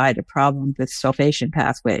identified a problem with sulfation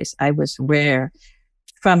pathways. I was aware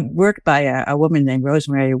from work by a woman named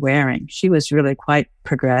Rosemary Waring. She was really quite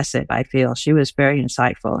progressive, I feel. She was very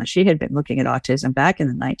insightful, and she had been looking at autism back in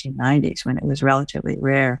the 1990s when it was relatively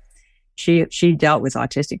rare. She dealt with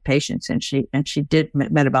autistic patients, and she did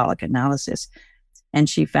metabolic analysis, and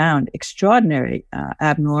she found extraordinary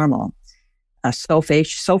abnormal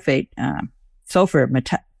sulfur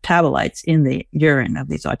metabolites in the urine of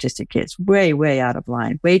these autistic kids, way out of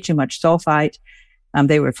line, way too much sulfite.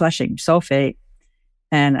 They were flushing sulfate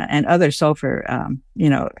and other sulfur,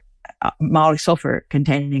 sulfur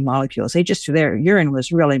containing molecules. Their urine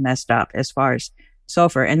was really messed up as far as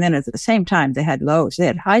sulfur. And then at the same time, they had lows. They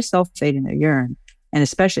had high sulfate in their urine, and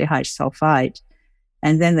especially high sulfite.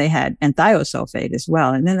 And then they had thiosulfate as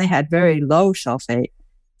well. And then they had very low sulfate,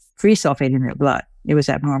 free sulfate in their blood. It was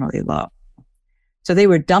abnormally low. So they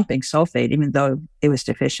were dumping sulfate even though it was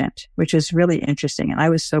deficient, which is really interesting. And I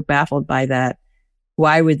was so baffled by that.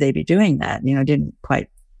 Why would they be doing that? You know, it didn't quite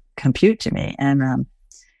compute to me.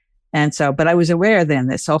 But I was aware then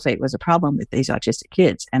that sulfate was a problem with these autistic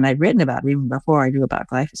kids. And I'd written about it even before I knew about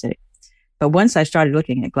glyphosate. But once I started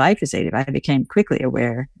looking at glyphosate, I became quickly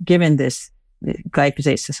aware, given this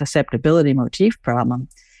glyphosate susceptibility motif problem,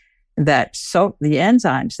 that the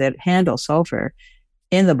enzymes that handle sulfur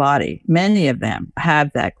in the body, many of them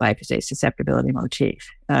have that glyphosate susceptibility motif,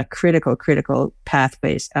 critical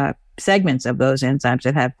pathways, segments of those enzymes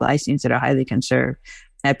that have glycines that are highly conserved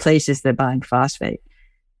at places that bind phosphate.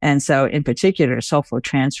 And so in particular,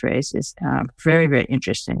 sulfotransferase is a very, very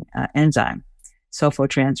interesting enzyme,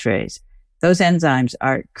 sulfotransferase. Those enzymes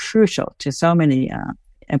are crucial to so many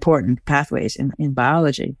important pathways in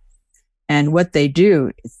biology. And what they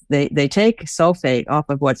do is they take sulfate off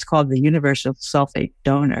of what's called the universal sulfate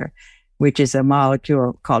donor, which is a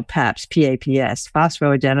molecule called PAPS, PAPS,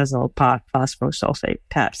 phosphoadenosine phosphorosulfate,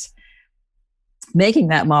 PAPS. Making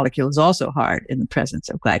that molecule is also hard in the presence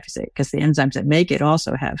of glyphosate because the enzymes that make it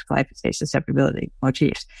also have glyphosate susceptibility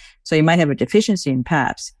motifs. So you might have a deficiency in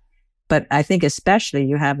PAPS, but I think especially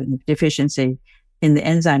you have a deficiency in the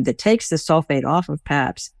enzyme that takes the sulfate off of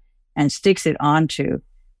PAPS and sticks it onto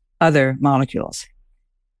other molecules.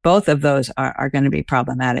 Both of those are going to be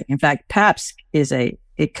problematic. In fact, PAPS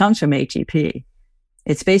it comes from ATP.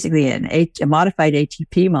 It's basically a modified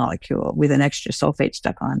ATP molecule with an extra sulfate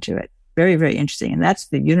stuck onto it. Very, very interesting. And that's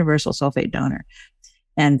the universal sulfate donor.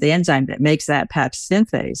 And the enzyme that makes that PAPS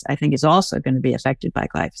synthase, I think, is also going to be affected by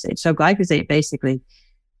glyphosate. So glyphosate basically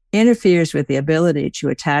interferes with the ability to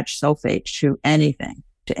attach sulfate to anything.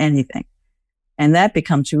 And that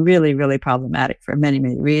becomes really, really problematic for many,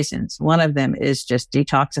 many reasons. One of them is just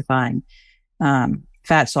detoxifying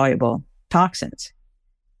fat-soluble toxins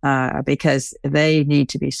because they need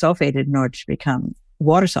to be sulfated in order to become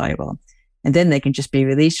water-soluble. And then they can just be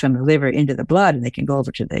released from the liver into the blood, and they can go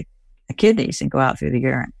over to the kidneys and go out through the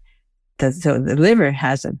urine. So the liver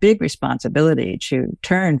has a big responsibility to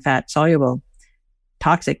turn fat-soluble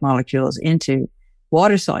toxic molecules into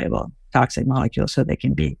water-soluble toxic molecules so they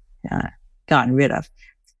can be gotten rid of.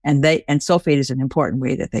 And sulfate is an important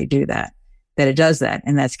way that they do that it does that,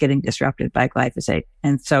 and that's getting disrupted by glyphosate.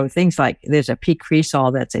 And so things like there's a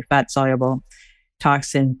p-cresol that's a fat-soluble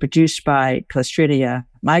toxin produced by Clostridia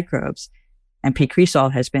microbes, and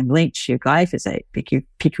p-cresol has been linked to glyphosate,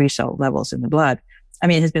 p-cresol levels in the blood.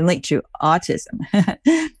 It has been linked to autism.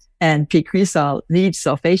 And p-cresol needs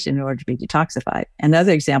sulfation in order to be detoxified.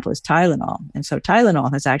 Another example is Tylenol. And so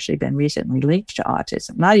Tylenol has actually been recently linked to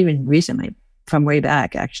autism. Not even recently, from way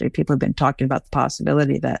back, actually. People have been talking about the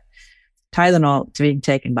possibility that Tylenol being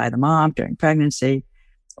taken by the mom during pregnancy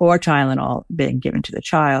or Tylenol being given to the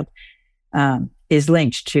child is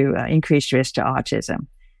linked to increased risk to autism.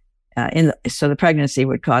 So the pregnancy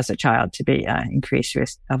would cause a child to be increased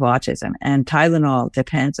risk of autism. And Tylenol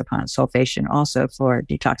depends upon sulfation also for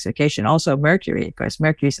detoxification. Also mercury, of course,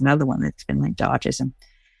 mercury is another one that's been linked to autism.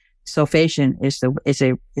 Sulfation is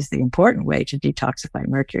the important way to detoxify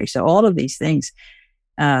mercury. So all of these things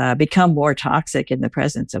become more toxic in the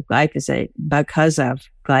presence of glyphosate because of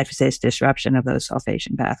glyphosate's disruption of those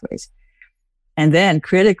sulfation pathways. And then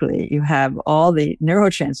critically, you have all the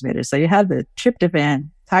neurotransmitters. So you have the tryptophan,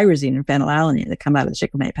 tyrosine, and phenylalanine that come out of the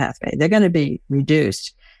shikimate pathway. They're going to be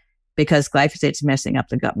reduced because glyphosate's messing up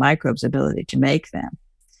the gut microbes' ability to make them.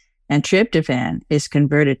 And tryptophan is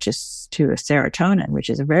converted to a serotonin, which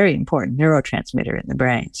is a very important neurotransmitter in the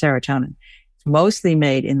brain. Serotonin. It's mostly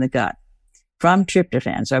made in the gut from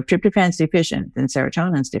tryptophan. So if tryptophan's deficient, then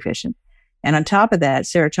serotonin's deficient. And on top of that,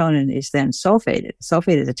 serotonin is then sulfated.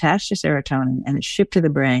 Sulfate is attached to serotonin and it's shipped to the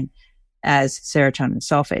brain as serotonin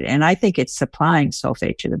sulfate. And I think it's supplying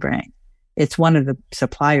sulfate to the brain. It's one of the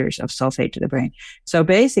suppliers of sulfate to the brain. So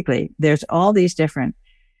basically, there's all these different,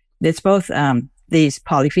 it's both these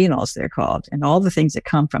polyphenols, they're called, and all the things that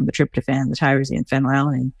come from the tryptophan, the tyrosine,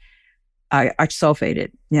 phenylalanine are sulfated.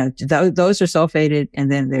 Those are sulfated,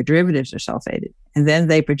 and then their derivatives are sulfated. And then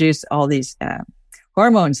they produce all these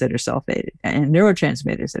hormones that are sulfated and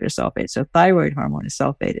neurotransmitters that are sulfated. So thyroid hormone is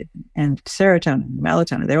sulfated, and serotonin,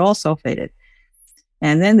 melatonin, they're all sulfated.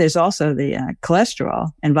 And then there's also the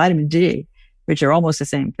cholesterol and vitamin D, which are almost the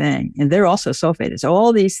same thing, and they're also sulfated. So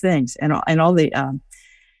all these things and all the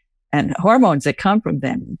and hormones that come from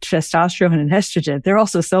them, testosterone and estrogen, they're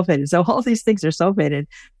also sulfated. So all these things are sulfated.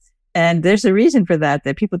 And there's a reason for that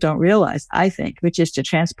people don't realize, I think, which is to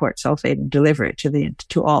transport sulfate and deliver it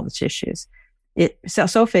to all the tissues.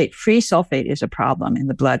 Free sulfate is a problem in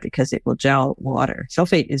the blood because it will gel water.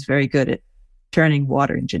 Sulfate is very good at turning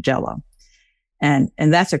water into jello. And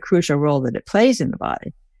that's a crucial role that it plays in the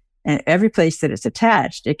body. And every place that it's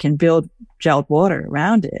attached, it can build gelled water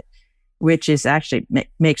around it, which is actually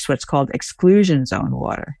makes what's called exclusion zone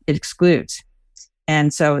water. It excludes.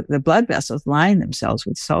 And so the blood vessels line themselves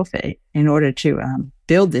with sulfate in order to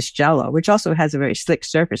build this jello, which also has a very slick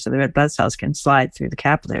surface, so the red blood cells can slide through the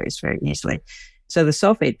capillaries very easily. So the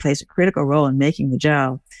sulfate plays a critical role in making the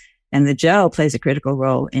gel, and the gel plays a critical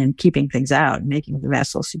role in keeping things out, making the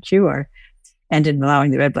vessel secure, and in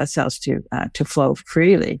allowing the red blood cells to flow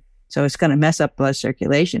freely. So it's going to mess up blood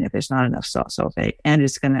circulation if there's not enough sulfate, and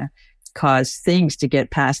it's going to cause things to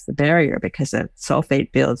get past the barrier because the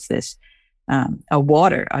sulfate builds this a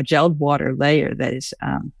gelled water layer that is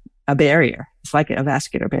a barrier. It's like a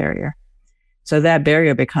vascular barrier. So that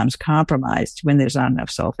barrier becomes compromised when there's not enough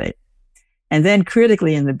sulfate. And then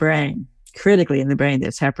critically in the brain,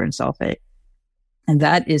 there's heparan sulfate. And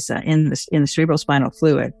that is in the cerebrospinal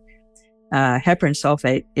fluid. Heparan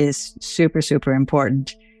sulfate is super, super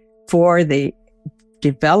important for the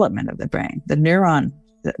development of the brain. The neuron,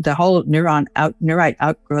 the whole neurite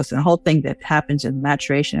outgrowth and the whole thing that happens in the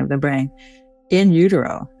maturation of the brain in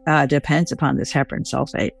utero depends upon this heparan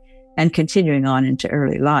sulfate. And continuing on into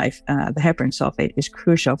early life, the heparan sulfate is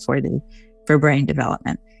crucial for brain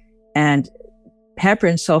development. And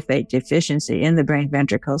heparan sulfate deficiency in the brain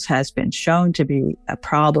ventricles has been shown to be a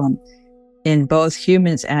problem in both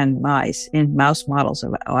humans and mice, in mouse models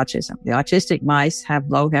of autism. The autistic mice have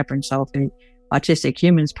low heparan sulfate. Autistic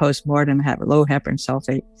humans post-mortem have a low heparan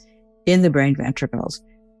sulfate in the brain ventricles.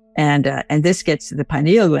 And this gets to the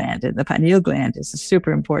pineal gland. And the pineal gland is a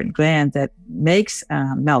super important gland that makes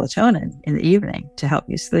melatonin in the evening to help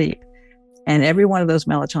you sleep. And every one of those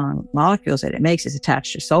melatonin molecules that it makes is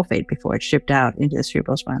attached to sulfate before it's shipped out into the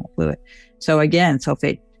cerebrospinal fluid. So again,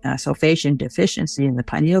 sulfation deficiency in the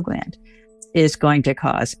pineal gland is going to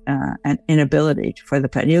cause an inability for the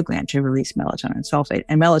pineal gland to release melatonin and sulfate.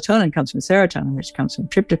 And melatonin comes from serotonin, which comes from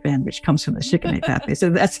tryptophan, which comes from the shikimate pathway. So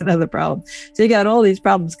that's another problem. So you got all these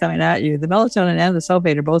problems coming at you. The melatonin and the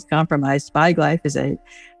sulfate are both compromised by glyphosate.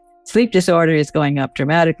 Sleep disorder is going up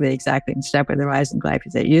dramatically, exactly in step with the rise in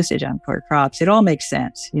glyphosate usage on core crops. It all makes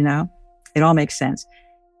sense, It all makes sense.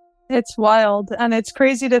 It's wild. And it's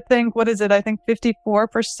crazy to think, what is it? I think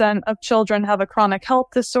 54% of children have a chronic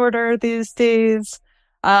health disorder these days.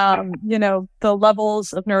 The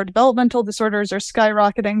levels of neurodevelopmental disorders are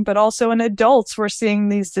skyrocketing, but also in adults, we're seeing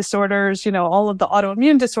these disorders, all of the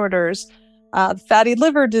autoimmune disorders, fatty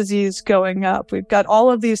liver disease going up. We've got all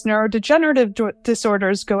of these neurodegenerative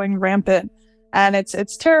disorders going rampant. And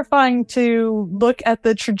it's terrifying to look at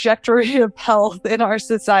the trajectory of health in our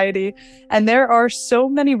society. And there are so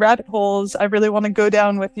many rabbit holes I really want to go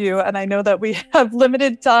down with you. And I know that we have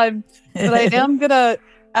limited time, but I am going to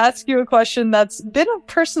ask you a question that's been a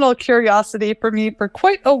personal curiosity for me for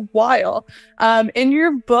quite a while. In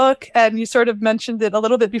your book, and you sort of mentioned it a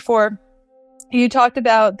little bit before, you talked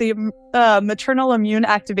about the maternal immune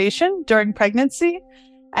activation during pregnancy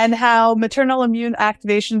and how maternal immune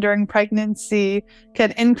activation during pregnancy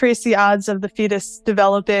can increase the odds of the fetus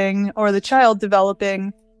developing or the child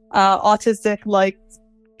developing autistic-like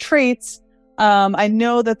traits. I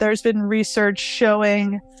know that there's been research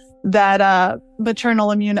showing that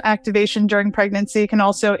maternal immune activation during pregnancy can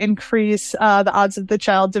also increase the odds of the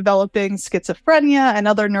child developing schizophrenia and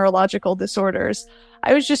other neurological disorders.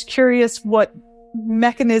 I was just curious what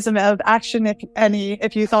mechanism of action, if any,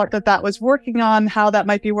 if you thought that was working on, how that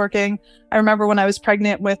might be working. I remember when I was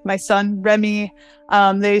pregnant with my son, Remy,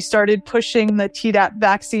 they started pushing the Tdap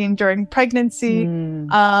vaccine during pregnancy.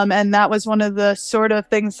 And that was one of the sort of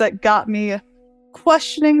things that got me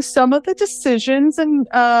questioning some of the decisions. And,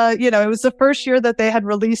 it was the first year that they had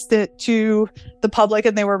released it to the public,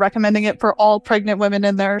 and they were recommending it for all pregnant women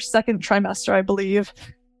in their second trimester, I believe.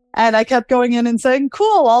 And I kept going in and saying,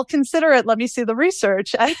 cool, I'll consider it. Let me see the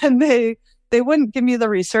research. And they wouldn't give me the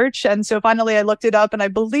research. And so finally I looked it up, and I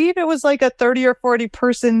believe it was like a 30 or 40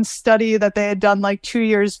 person study that they had done like 2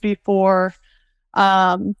 years before,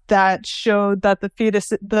 that showed that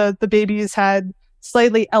the babies had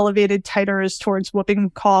slightly elevated titers towards whooping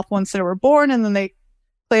cough once they were born. And then they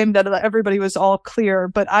claimed that everybody was all clear.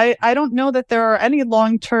 But I don't know that there are any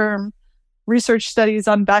long-term research studies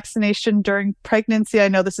on vaccination during pregnancy. I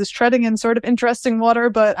know this is treading in sort of interesting water,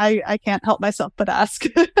 but I can't help myself but ask.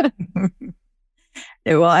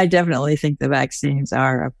 Well, I definitely think the vaccines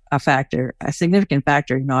are a significant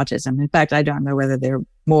factor in autism. In fact, I don't know whether they're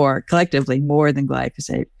collectively more than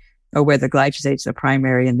glyphosate, or whether glyphosate's the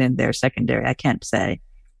primary and then they're secondary. I can't say,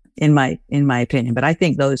 in my opinion, but I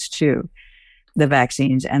think those two, the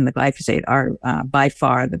vaccines and the glyphosate, are by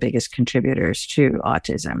far the biggest contributors to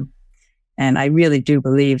autism. And I really do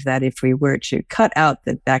believe that if we were to cut out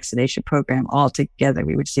the vaccination program altogether,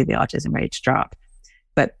 we would see the autism rates drop.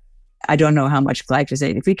 But I don't know how much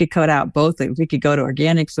glyphosate. If we could cut out both, if we could go to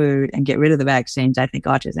organic food and get rid of the vaccines, I think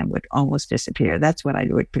autism would almost disappear. That's what I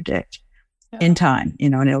would predict in time,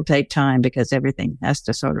 and it'll take time because everything has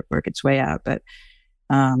to sort of work its way out. But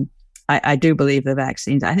I do believe the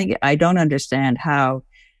vaccines. I don't understand how.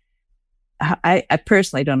 I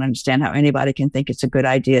personally don't understand how anybody can think it's a good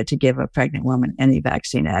idea to give a pregnant woman any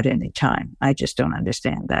vaccine at any time. I just don't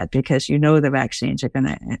understand that, because the vaccines are going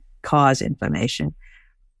to cause inflammation,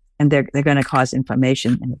 and they're going to cause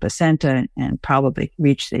inflammation in the placenta and probably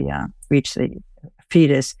reach the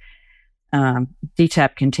fetus.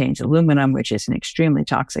 DTaP contains aluminum, which is an extremely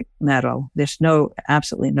toxic metal. There's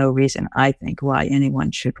absolutely no reason, I think, why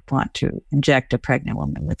anyone should want to inject a pregnant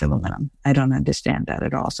woman with aluminum. I don't understand that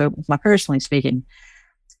at all. So personally speaking,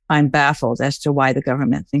 I'm baffled as to why the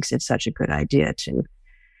government thinks it's such a good idea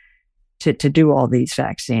to do all these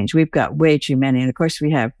vaccines. We've got way too many. And of course,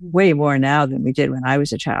 we have way more now than we did when I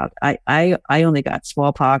was a child. I only got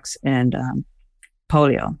smallpox and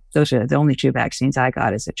polio. Those are the only two vaccines I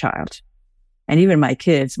got as a child. And even my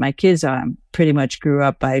kids pretty much grew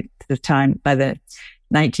up by the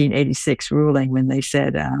 1986 ruling, when they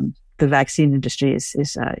said the vaccine industry is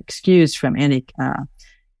excused from any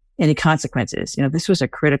consequences. This was a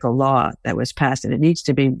critical law that was passed, and it needs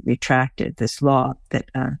to be retracted. This law that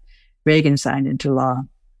Reagan signed into law,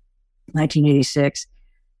 1986,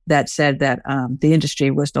 that said that the industry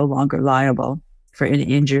was no longer liable for any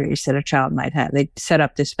injuries that a child might have. They set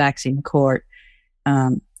up this vaccine court,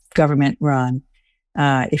 government run.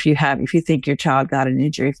 If you think your child got an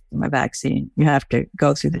injury from a vaccine, you have to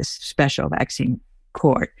go through this special vaccine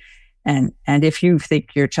court. And if you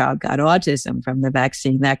think your child got autism from the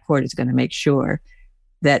vaccine, that court is going to make sure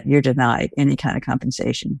that you're denied any kind of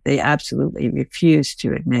compensation. They absolutely refuse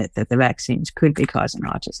to admit that the vaccines could be causing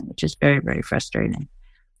autism, which is very, very frustrating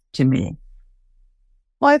to me.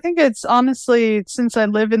 Well, I think it's honestly, since I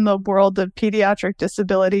live in the world of pediatric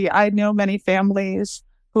disability, I know many families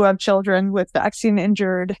who have children with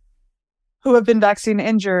who have been vaccine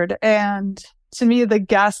injured. And to me, the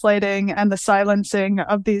gaslighting and the silencing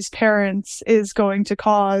of these parents is going to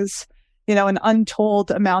cause, an untold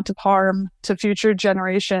amount of harm to future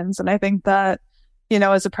generations. And I think that,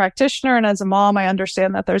 as a practitioner and as a mom, I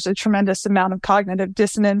understand that there's a tremendous amount of cognitive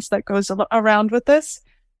dissonance that goes around with this,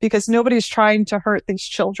 because nobody's trying to hurt these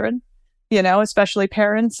children, especially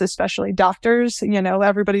parents, especially doctors,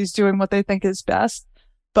 everybody's doing what they think is best.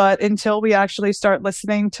 But until we actually start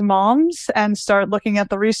listening to moms and start looking at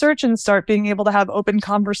the research and start being able to have open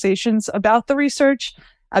conversations about the research,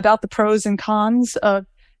 about the pros and cons of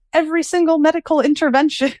every single medical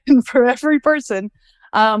intervention for every person,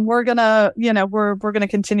 we're gonna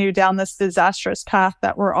continue down this disastrous path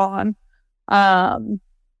that we're on.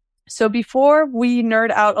 So before we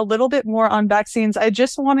nerd out a little bit more on vaccines, I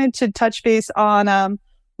just wanted to touch base on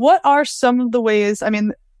what are some of the ways. I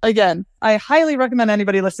mean, again, I highly recommend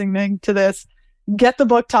anybody listening to this get the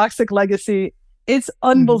book Toxic Legacy. It's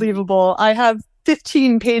unbelievable. I have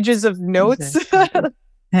 15 pages of notes.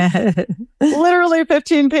 Literally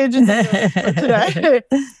 15 pages of notes for today.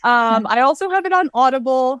 I also have it on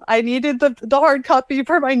Audible. I needed the hard copy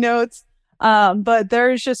for my notes. But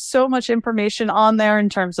there's just so much information on there in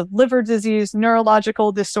terms of liver disease,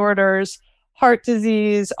 neurological disorders, heart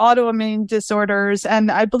disease, autoimmune disorders. And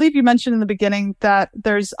I believe you mentioned in the beginning that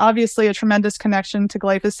there's obviously a tremendous connection to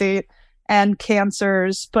glyphosate and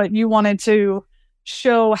cancers, but you wanted to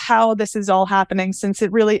show how this is all happening, since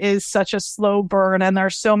it really is such a slow burn and there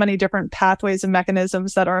are so many different pathways and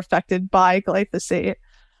mechanisms that are affected by glyphosate.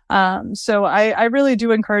 So I really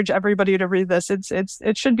do encourage everybody to read this.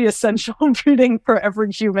 It should be essential reading for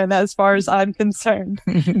every human, as far as I'm concerned.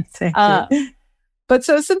 But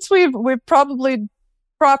so since we've probably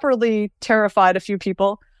properly terrified a few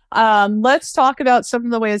people, let's talk about some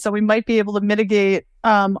of the ways that we might be able to mitigate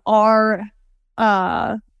our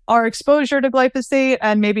exposure to glyphosate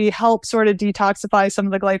and maybe help sort of detoxify some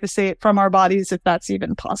of the glyphosate from our bodies, if that's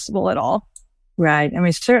even possible at all. Right. I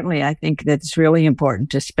mean, certainly, I think that it's really important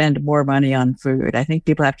to spend more money on food. I think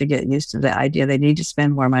people have to get used to the idea they need to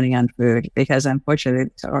spend more money on food, because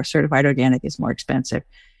unfortunately, our certified organic is more expensive.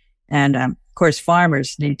 And of course,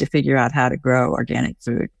 farmers need to figure out how to grow organic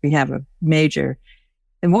food. We have a major,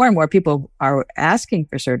 and more people are asking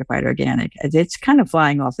for certified organic. It's kind of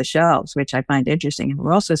flying off the shelves, which I find interesting. And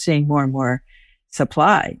we're also seeing more and more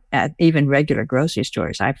supply at even regular grocery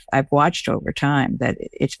stores. I've watched over time that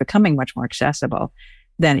it's becoming much more accessible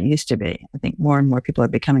than it used to be. I think more and more people are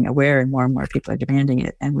becoming aware, and more people are demanding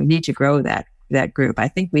it. And we need to grow that group. I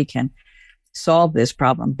think we can solve this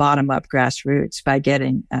problem bottom up, grassroots, by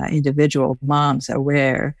getting individual moms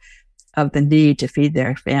aware of the need to feed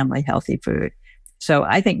their family healthy food. So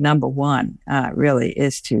I think number one really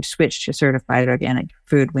is to switch to certified organic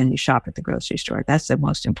food when you shop at the grocery store. That's the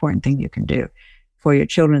most important thing you can do for your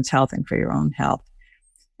children's health and for your own health.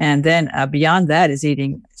 And then beyond that is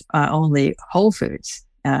eating only whole foods.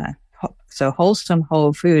 So wholesome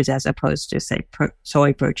whole foods, as opposed to, say,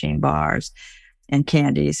 soy protein bars and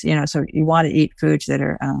candies. So you want to eat foods that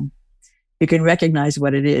are, you can recognize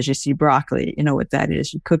what it is. You see broccoli, you know what that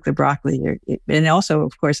is. You cook the broccoli. And also,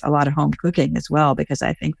 of course, a lot of home cooking as well, because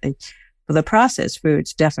I think the processed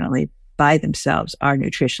foods definitely by themselves are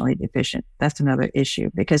nutritionally deficient. That's another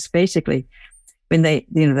issue, because basically, when the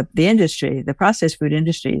industry, the processed food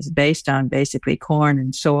industry, is based on basically corn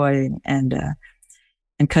and soy and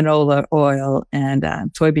canola oil and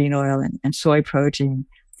soybean oil and soy protein,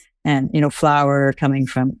 and flour coming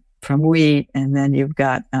from wheat, and then you've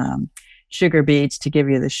got sugar beets to give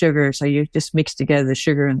you the sugar. So you just mix together the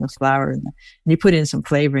sugar and the flour, and you put in some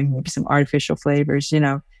flavoring, maybe some artificial flavors.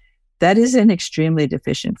 That is an extremely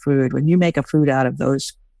deficient food. When you make a food out of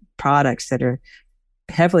those products that are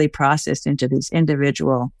heavily processed into these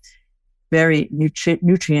individual, very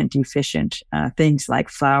nutrient deficient things like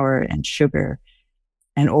flour and sugar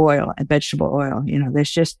and oil and vegetable oil,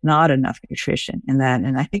 there's just not enough nutrition in that.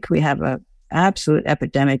 And I think we have an absolute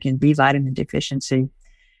epidemic in B vitamin deficiency,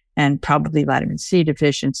 and probably vitamin C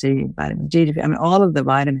deficiency, vitamin D deficiency. I mean, all of the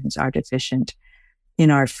vitamins are deficient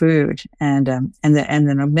in our food, and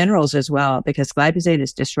the minerals as well, because glyphosate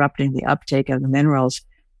is disrupting the uptake of the minerals.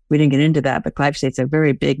 We didn't get into that, but glyphosate's a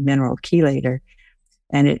very big mineral chelator,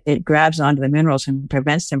 and it grabs onto the minerals and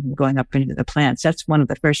prevents them from going up into the plants. That's one of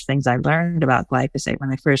the first things I learned about glyphosate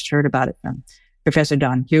when I first heard about it from Professor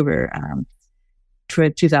Don Huber.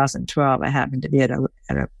 2012, I happened to be at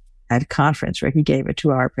a conference where he gave a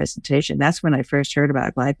 2-hour presentation. That's when I first heard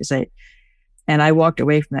about glyphosate. And I walked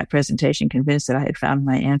away from that presentation convinced that I had found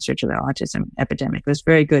my answer to the autism epidemic. It was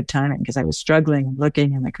very good timing, because I was struggling and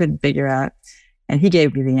looking and I couldn't figure out And he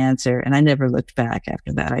gave me the answer, and I never looked back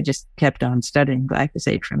after that. I just kept on studying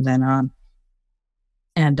glyphosate from then on.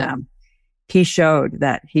 And he showed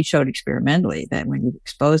experimentally that when you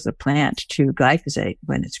expose the plant to glyphosate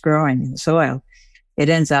when it's growing in the soil, it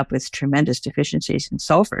ends up with tremendous deficiencies in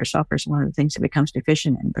sulfur. Sulfur is one of the things it becomes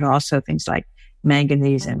deficient in, but also things like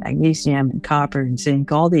manganese and magnesium and copper and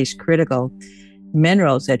zinc, all these critical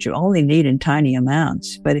minerals that you only need in tiny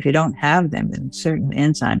amounts. But if you don't have them, then certain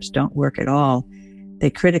enzymes don't work at all. They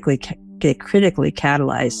critically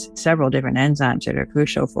catalyze several different enzymes that are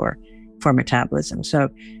crucial for metabolism. So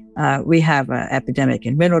we have an epidemic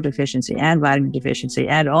in mineral deficiency and vitamin deficiency,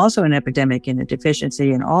 and also an epidemic in a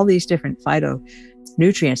deficiency in all these different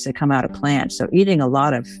phytonutrients that come out of plants. So eating a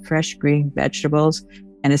lot of fresh green vegetables,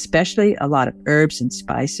 and especially a lot of herbs and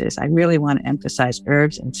spices. I really want to emphasize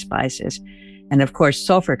herbs and spices. And of course,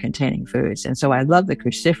 sulfur-containing foods. And so I love the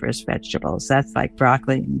cruciferous vegetables. That's like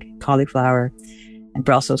broccoli and cauliflower and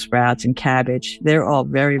Brussels sprouts and cabbage. They're all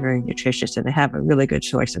very, very nutritious, and they have a really good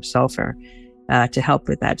source of sulfur to help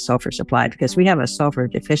with that sulfur supply, because we have a sulfur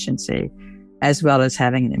deficiency as well as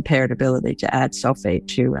having an impaired ability to add sulfate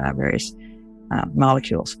to various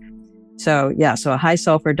molecules. So a high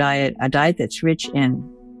sulfur diet, a diet that's rich in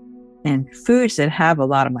foods that have a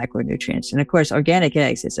lot of micronutrients. And of course, organic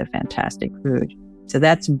eggs is a fantastic food. So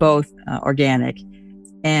that's both organic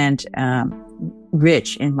and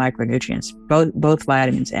rich in micronutrients, both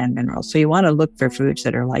vitamins and minerals. So you want to look for foods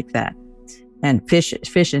that are like that. And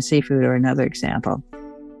fish and seafood are another example.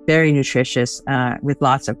 Very nutritious with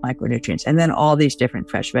lots of micronutrients. And then all these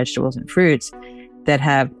different fresh vegetables and fruits that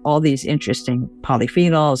have all these interesting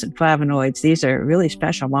polyphenols and flavonoids. These are really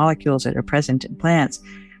special molecules that are present in plants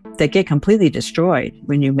that get completely destroyed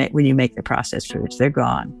when you make the processed foods. They're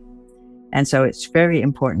gone. And so it's very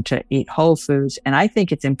important to eat whole foods. And I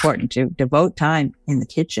think it's important to devote time in the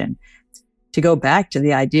kitchen, to go back to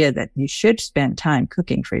the idea that you should spend time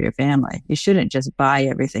cooking for your family. You shouldn't just buy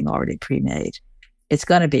everything already pre-made. It's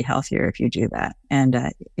going to be healthier if you do that.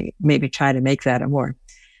 And maybe try to make that a more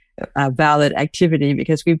valid activity,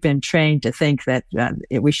 because we've been trained to think that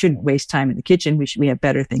we shouldn't waste time in the kitchen. We have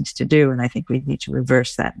better things to do. And I think we need to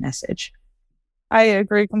reverse that message. I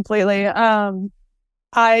agree completely.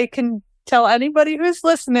 I can tell anybody who's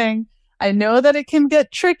listening, I know that it can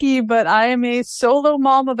get tricky, but I am a solo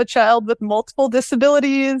mom of a child with multiple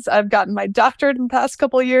disabilities. I've gotten my doctorate in the past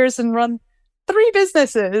couple of years and run 3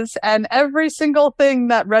 businesses, and every single thing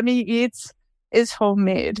that Remy eats is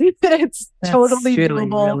homemade. That's totally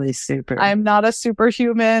doable. Really super. I'm not a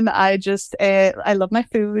superhuman. I love my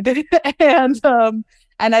food.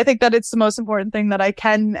 And I think that it's the most important thing that I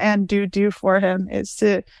can and do for him is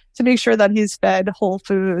to make sure that he's fed whole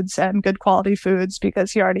foods and good quality foods,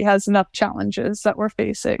 because he already has enough challenges that we're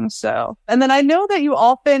facing. So, and then I know that you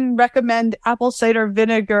often recommend apple cider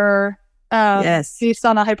vinegar. Yes. Based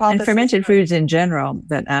on a hypothesis. And fermented foods in general,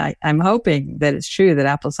 that I'm hoping that it's true that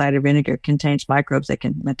apple cider vinegar contains microbes that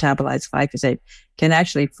can metabolize glyphosate, can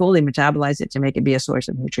actually fully metabolize it to make it be a source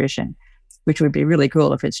of nutrition, which would be really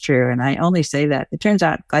cool if it's true. And I only say that. It turns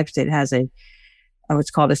out glyphosate has what's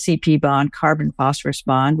called a CP bond, carbon phosphorus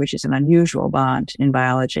bond, which is an unusual bond in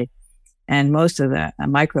biology. And most of the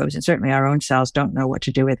microbes, and certainly our own cells, don't know what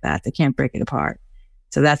to do with that. They can't break it apart.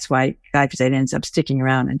 So that's why glyphosate ends up sticking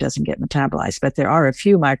around and doesn't get metabolized. But there are a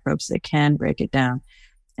few microbes that can break it down.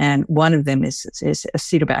 And one of them is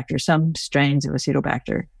Acetobacter. Some strains of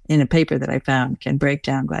Acetobacter in a paper that I found can break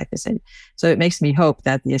down glyphosate. So it makes me hope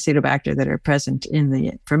that the Acetobacter that are present in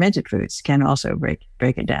the fermented foods can also break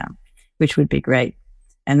it down, which would be great.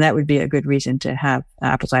 And that would be a good reason to have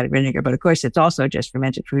apple cider vinegar. But of course, it's also just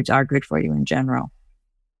fermented foods are good for you in general.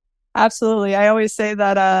 Absolutely. I always say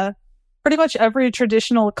that pretty much every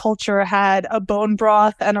traditional culture had a bone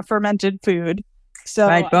broth and a fermented food. So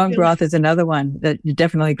right, bone broth is another one that you're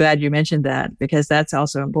definitely glad you mentioned that, because that's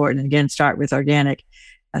also important. Again, start with organic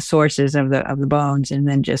sources of the bones, and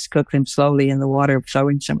then just cook them slowly in the water,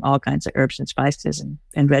 throwing all kinds of herbs and spices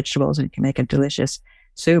and vegetables, and you can make a delicious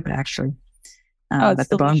soup actually. But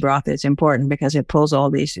the bone broth is important because it pulls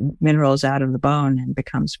all these minerals out of the bone and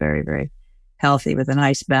becomes very, very healthy with a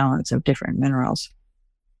nice balance of different minerals.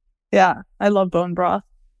 Yeah, I love bone broth.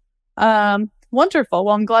 Wonderful.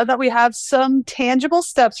 Well, I'm glad that we have some tangible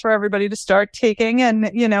steps for everybody to start taking. And,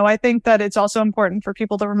 I think that it's also important for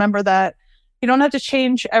people to remember that you don't have to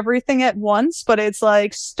change everything at once, but it's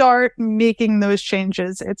like start making those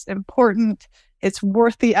changes. It's important. It's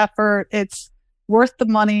worth the effort. It's worth the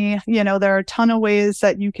money. There are a ton of ways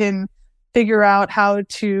that you can figure out how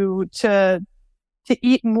to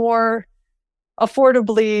eat more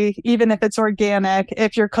affordably, even if it's organic,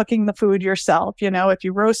 if you're cooking the food yourself. If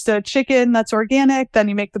you roast a chicken that's organic, then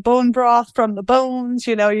you make the bone broth from the bones.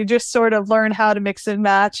 You just sort of learn how to mix and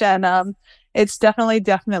match, and it's definitely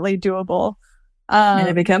doable. And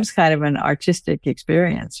it becomes kind of an artistic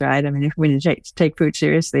experience, right? I mean, when you take food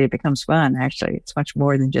seriously, it becomes fun. Actually, it's much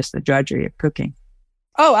more than just the drudgery of cooking.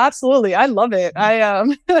 Oh, absolutely. I love it.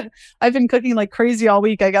 I've been cooking like crazy all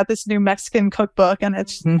week. I got this new Mexican cookbook, and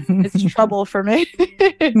it's trouble for me.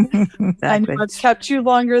 Exactly. I know it's kept you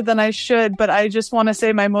longer than I should, but I just want to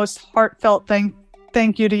say my most heartfelt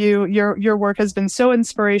thank you to you. Your work has been so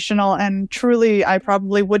inspirational, and truly, I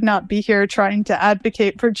probably would not be here trying to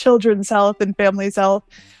advocate for children's health and families' health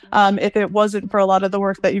if it wasn't for a lot of the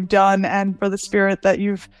work that you've done and for the spirit that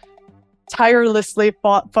you've tirelessly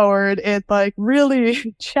fought forward in like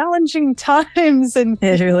really challenging times. And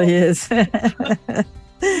it really is.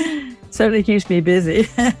 Certainly keeps me busy.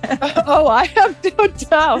 Oh, I have no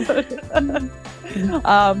doubt.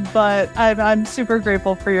 But I'm super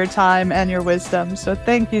grateful for your time and your wisdom. So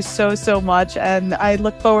thank you so much. And I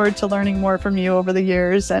look forward to learning more from you over the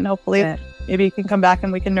years, and hopefully maybe you can come back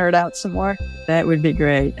and we can nerd out some more. That would be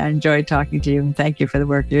great. I enjoyed talking to you, and thank you for the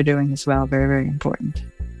work you're doing as well. Very, very important.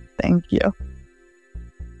 Thank you.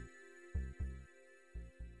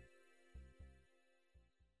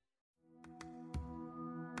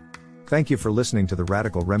 Thank you for listening to the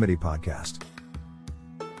Radical Remedy Podcast.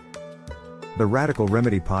 The Radical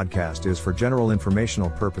Remedy Podcast is for general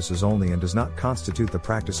informational purposes only and does not constitute the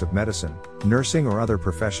practice of medicine, nursing, or other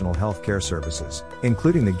professional healthcare services,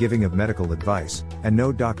 including the giving of medical advice, and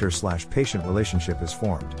no doctor/patient relationship is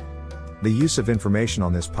formed. The use of information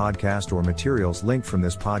on this podcast or materials linked from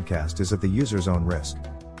this podcast is at the user's own risk.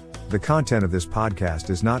 The content of this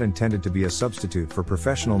podcast is not intended to be a substitute for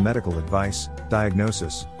professional medical advice,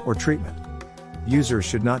 diagnosis, or treatment. Users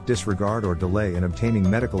should not disregard or delay in obtaining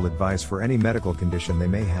medical advice for any medical condition they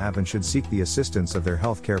may have, and should seek the assistance of their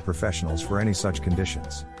healthcare professionals for any such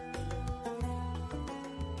conditions.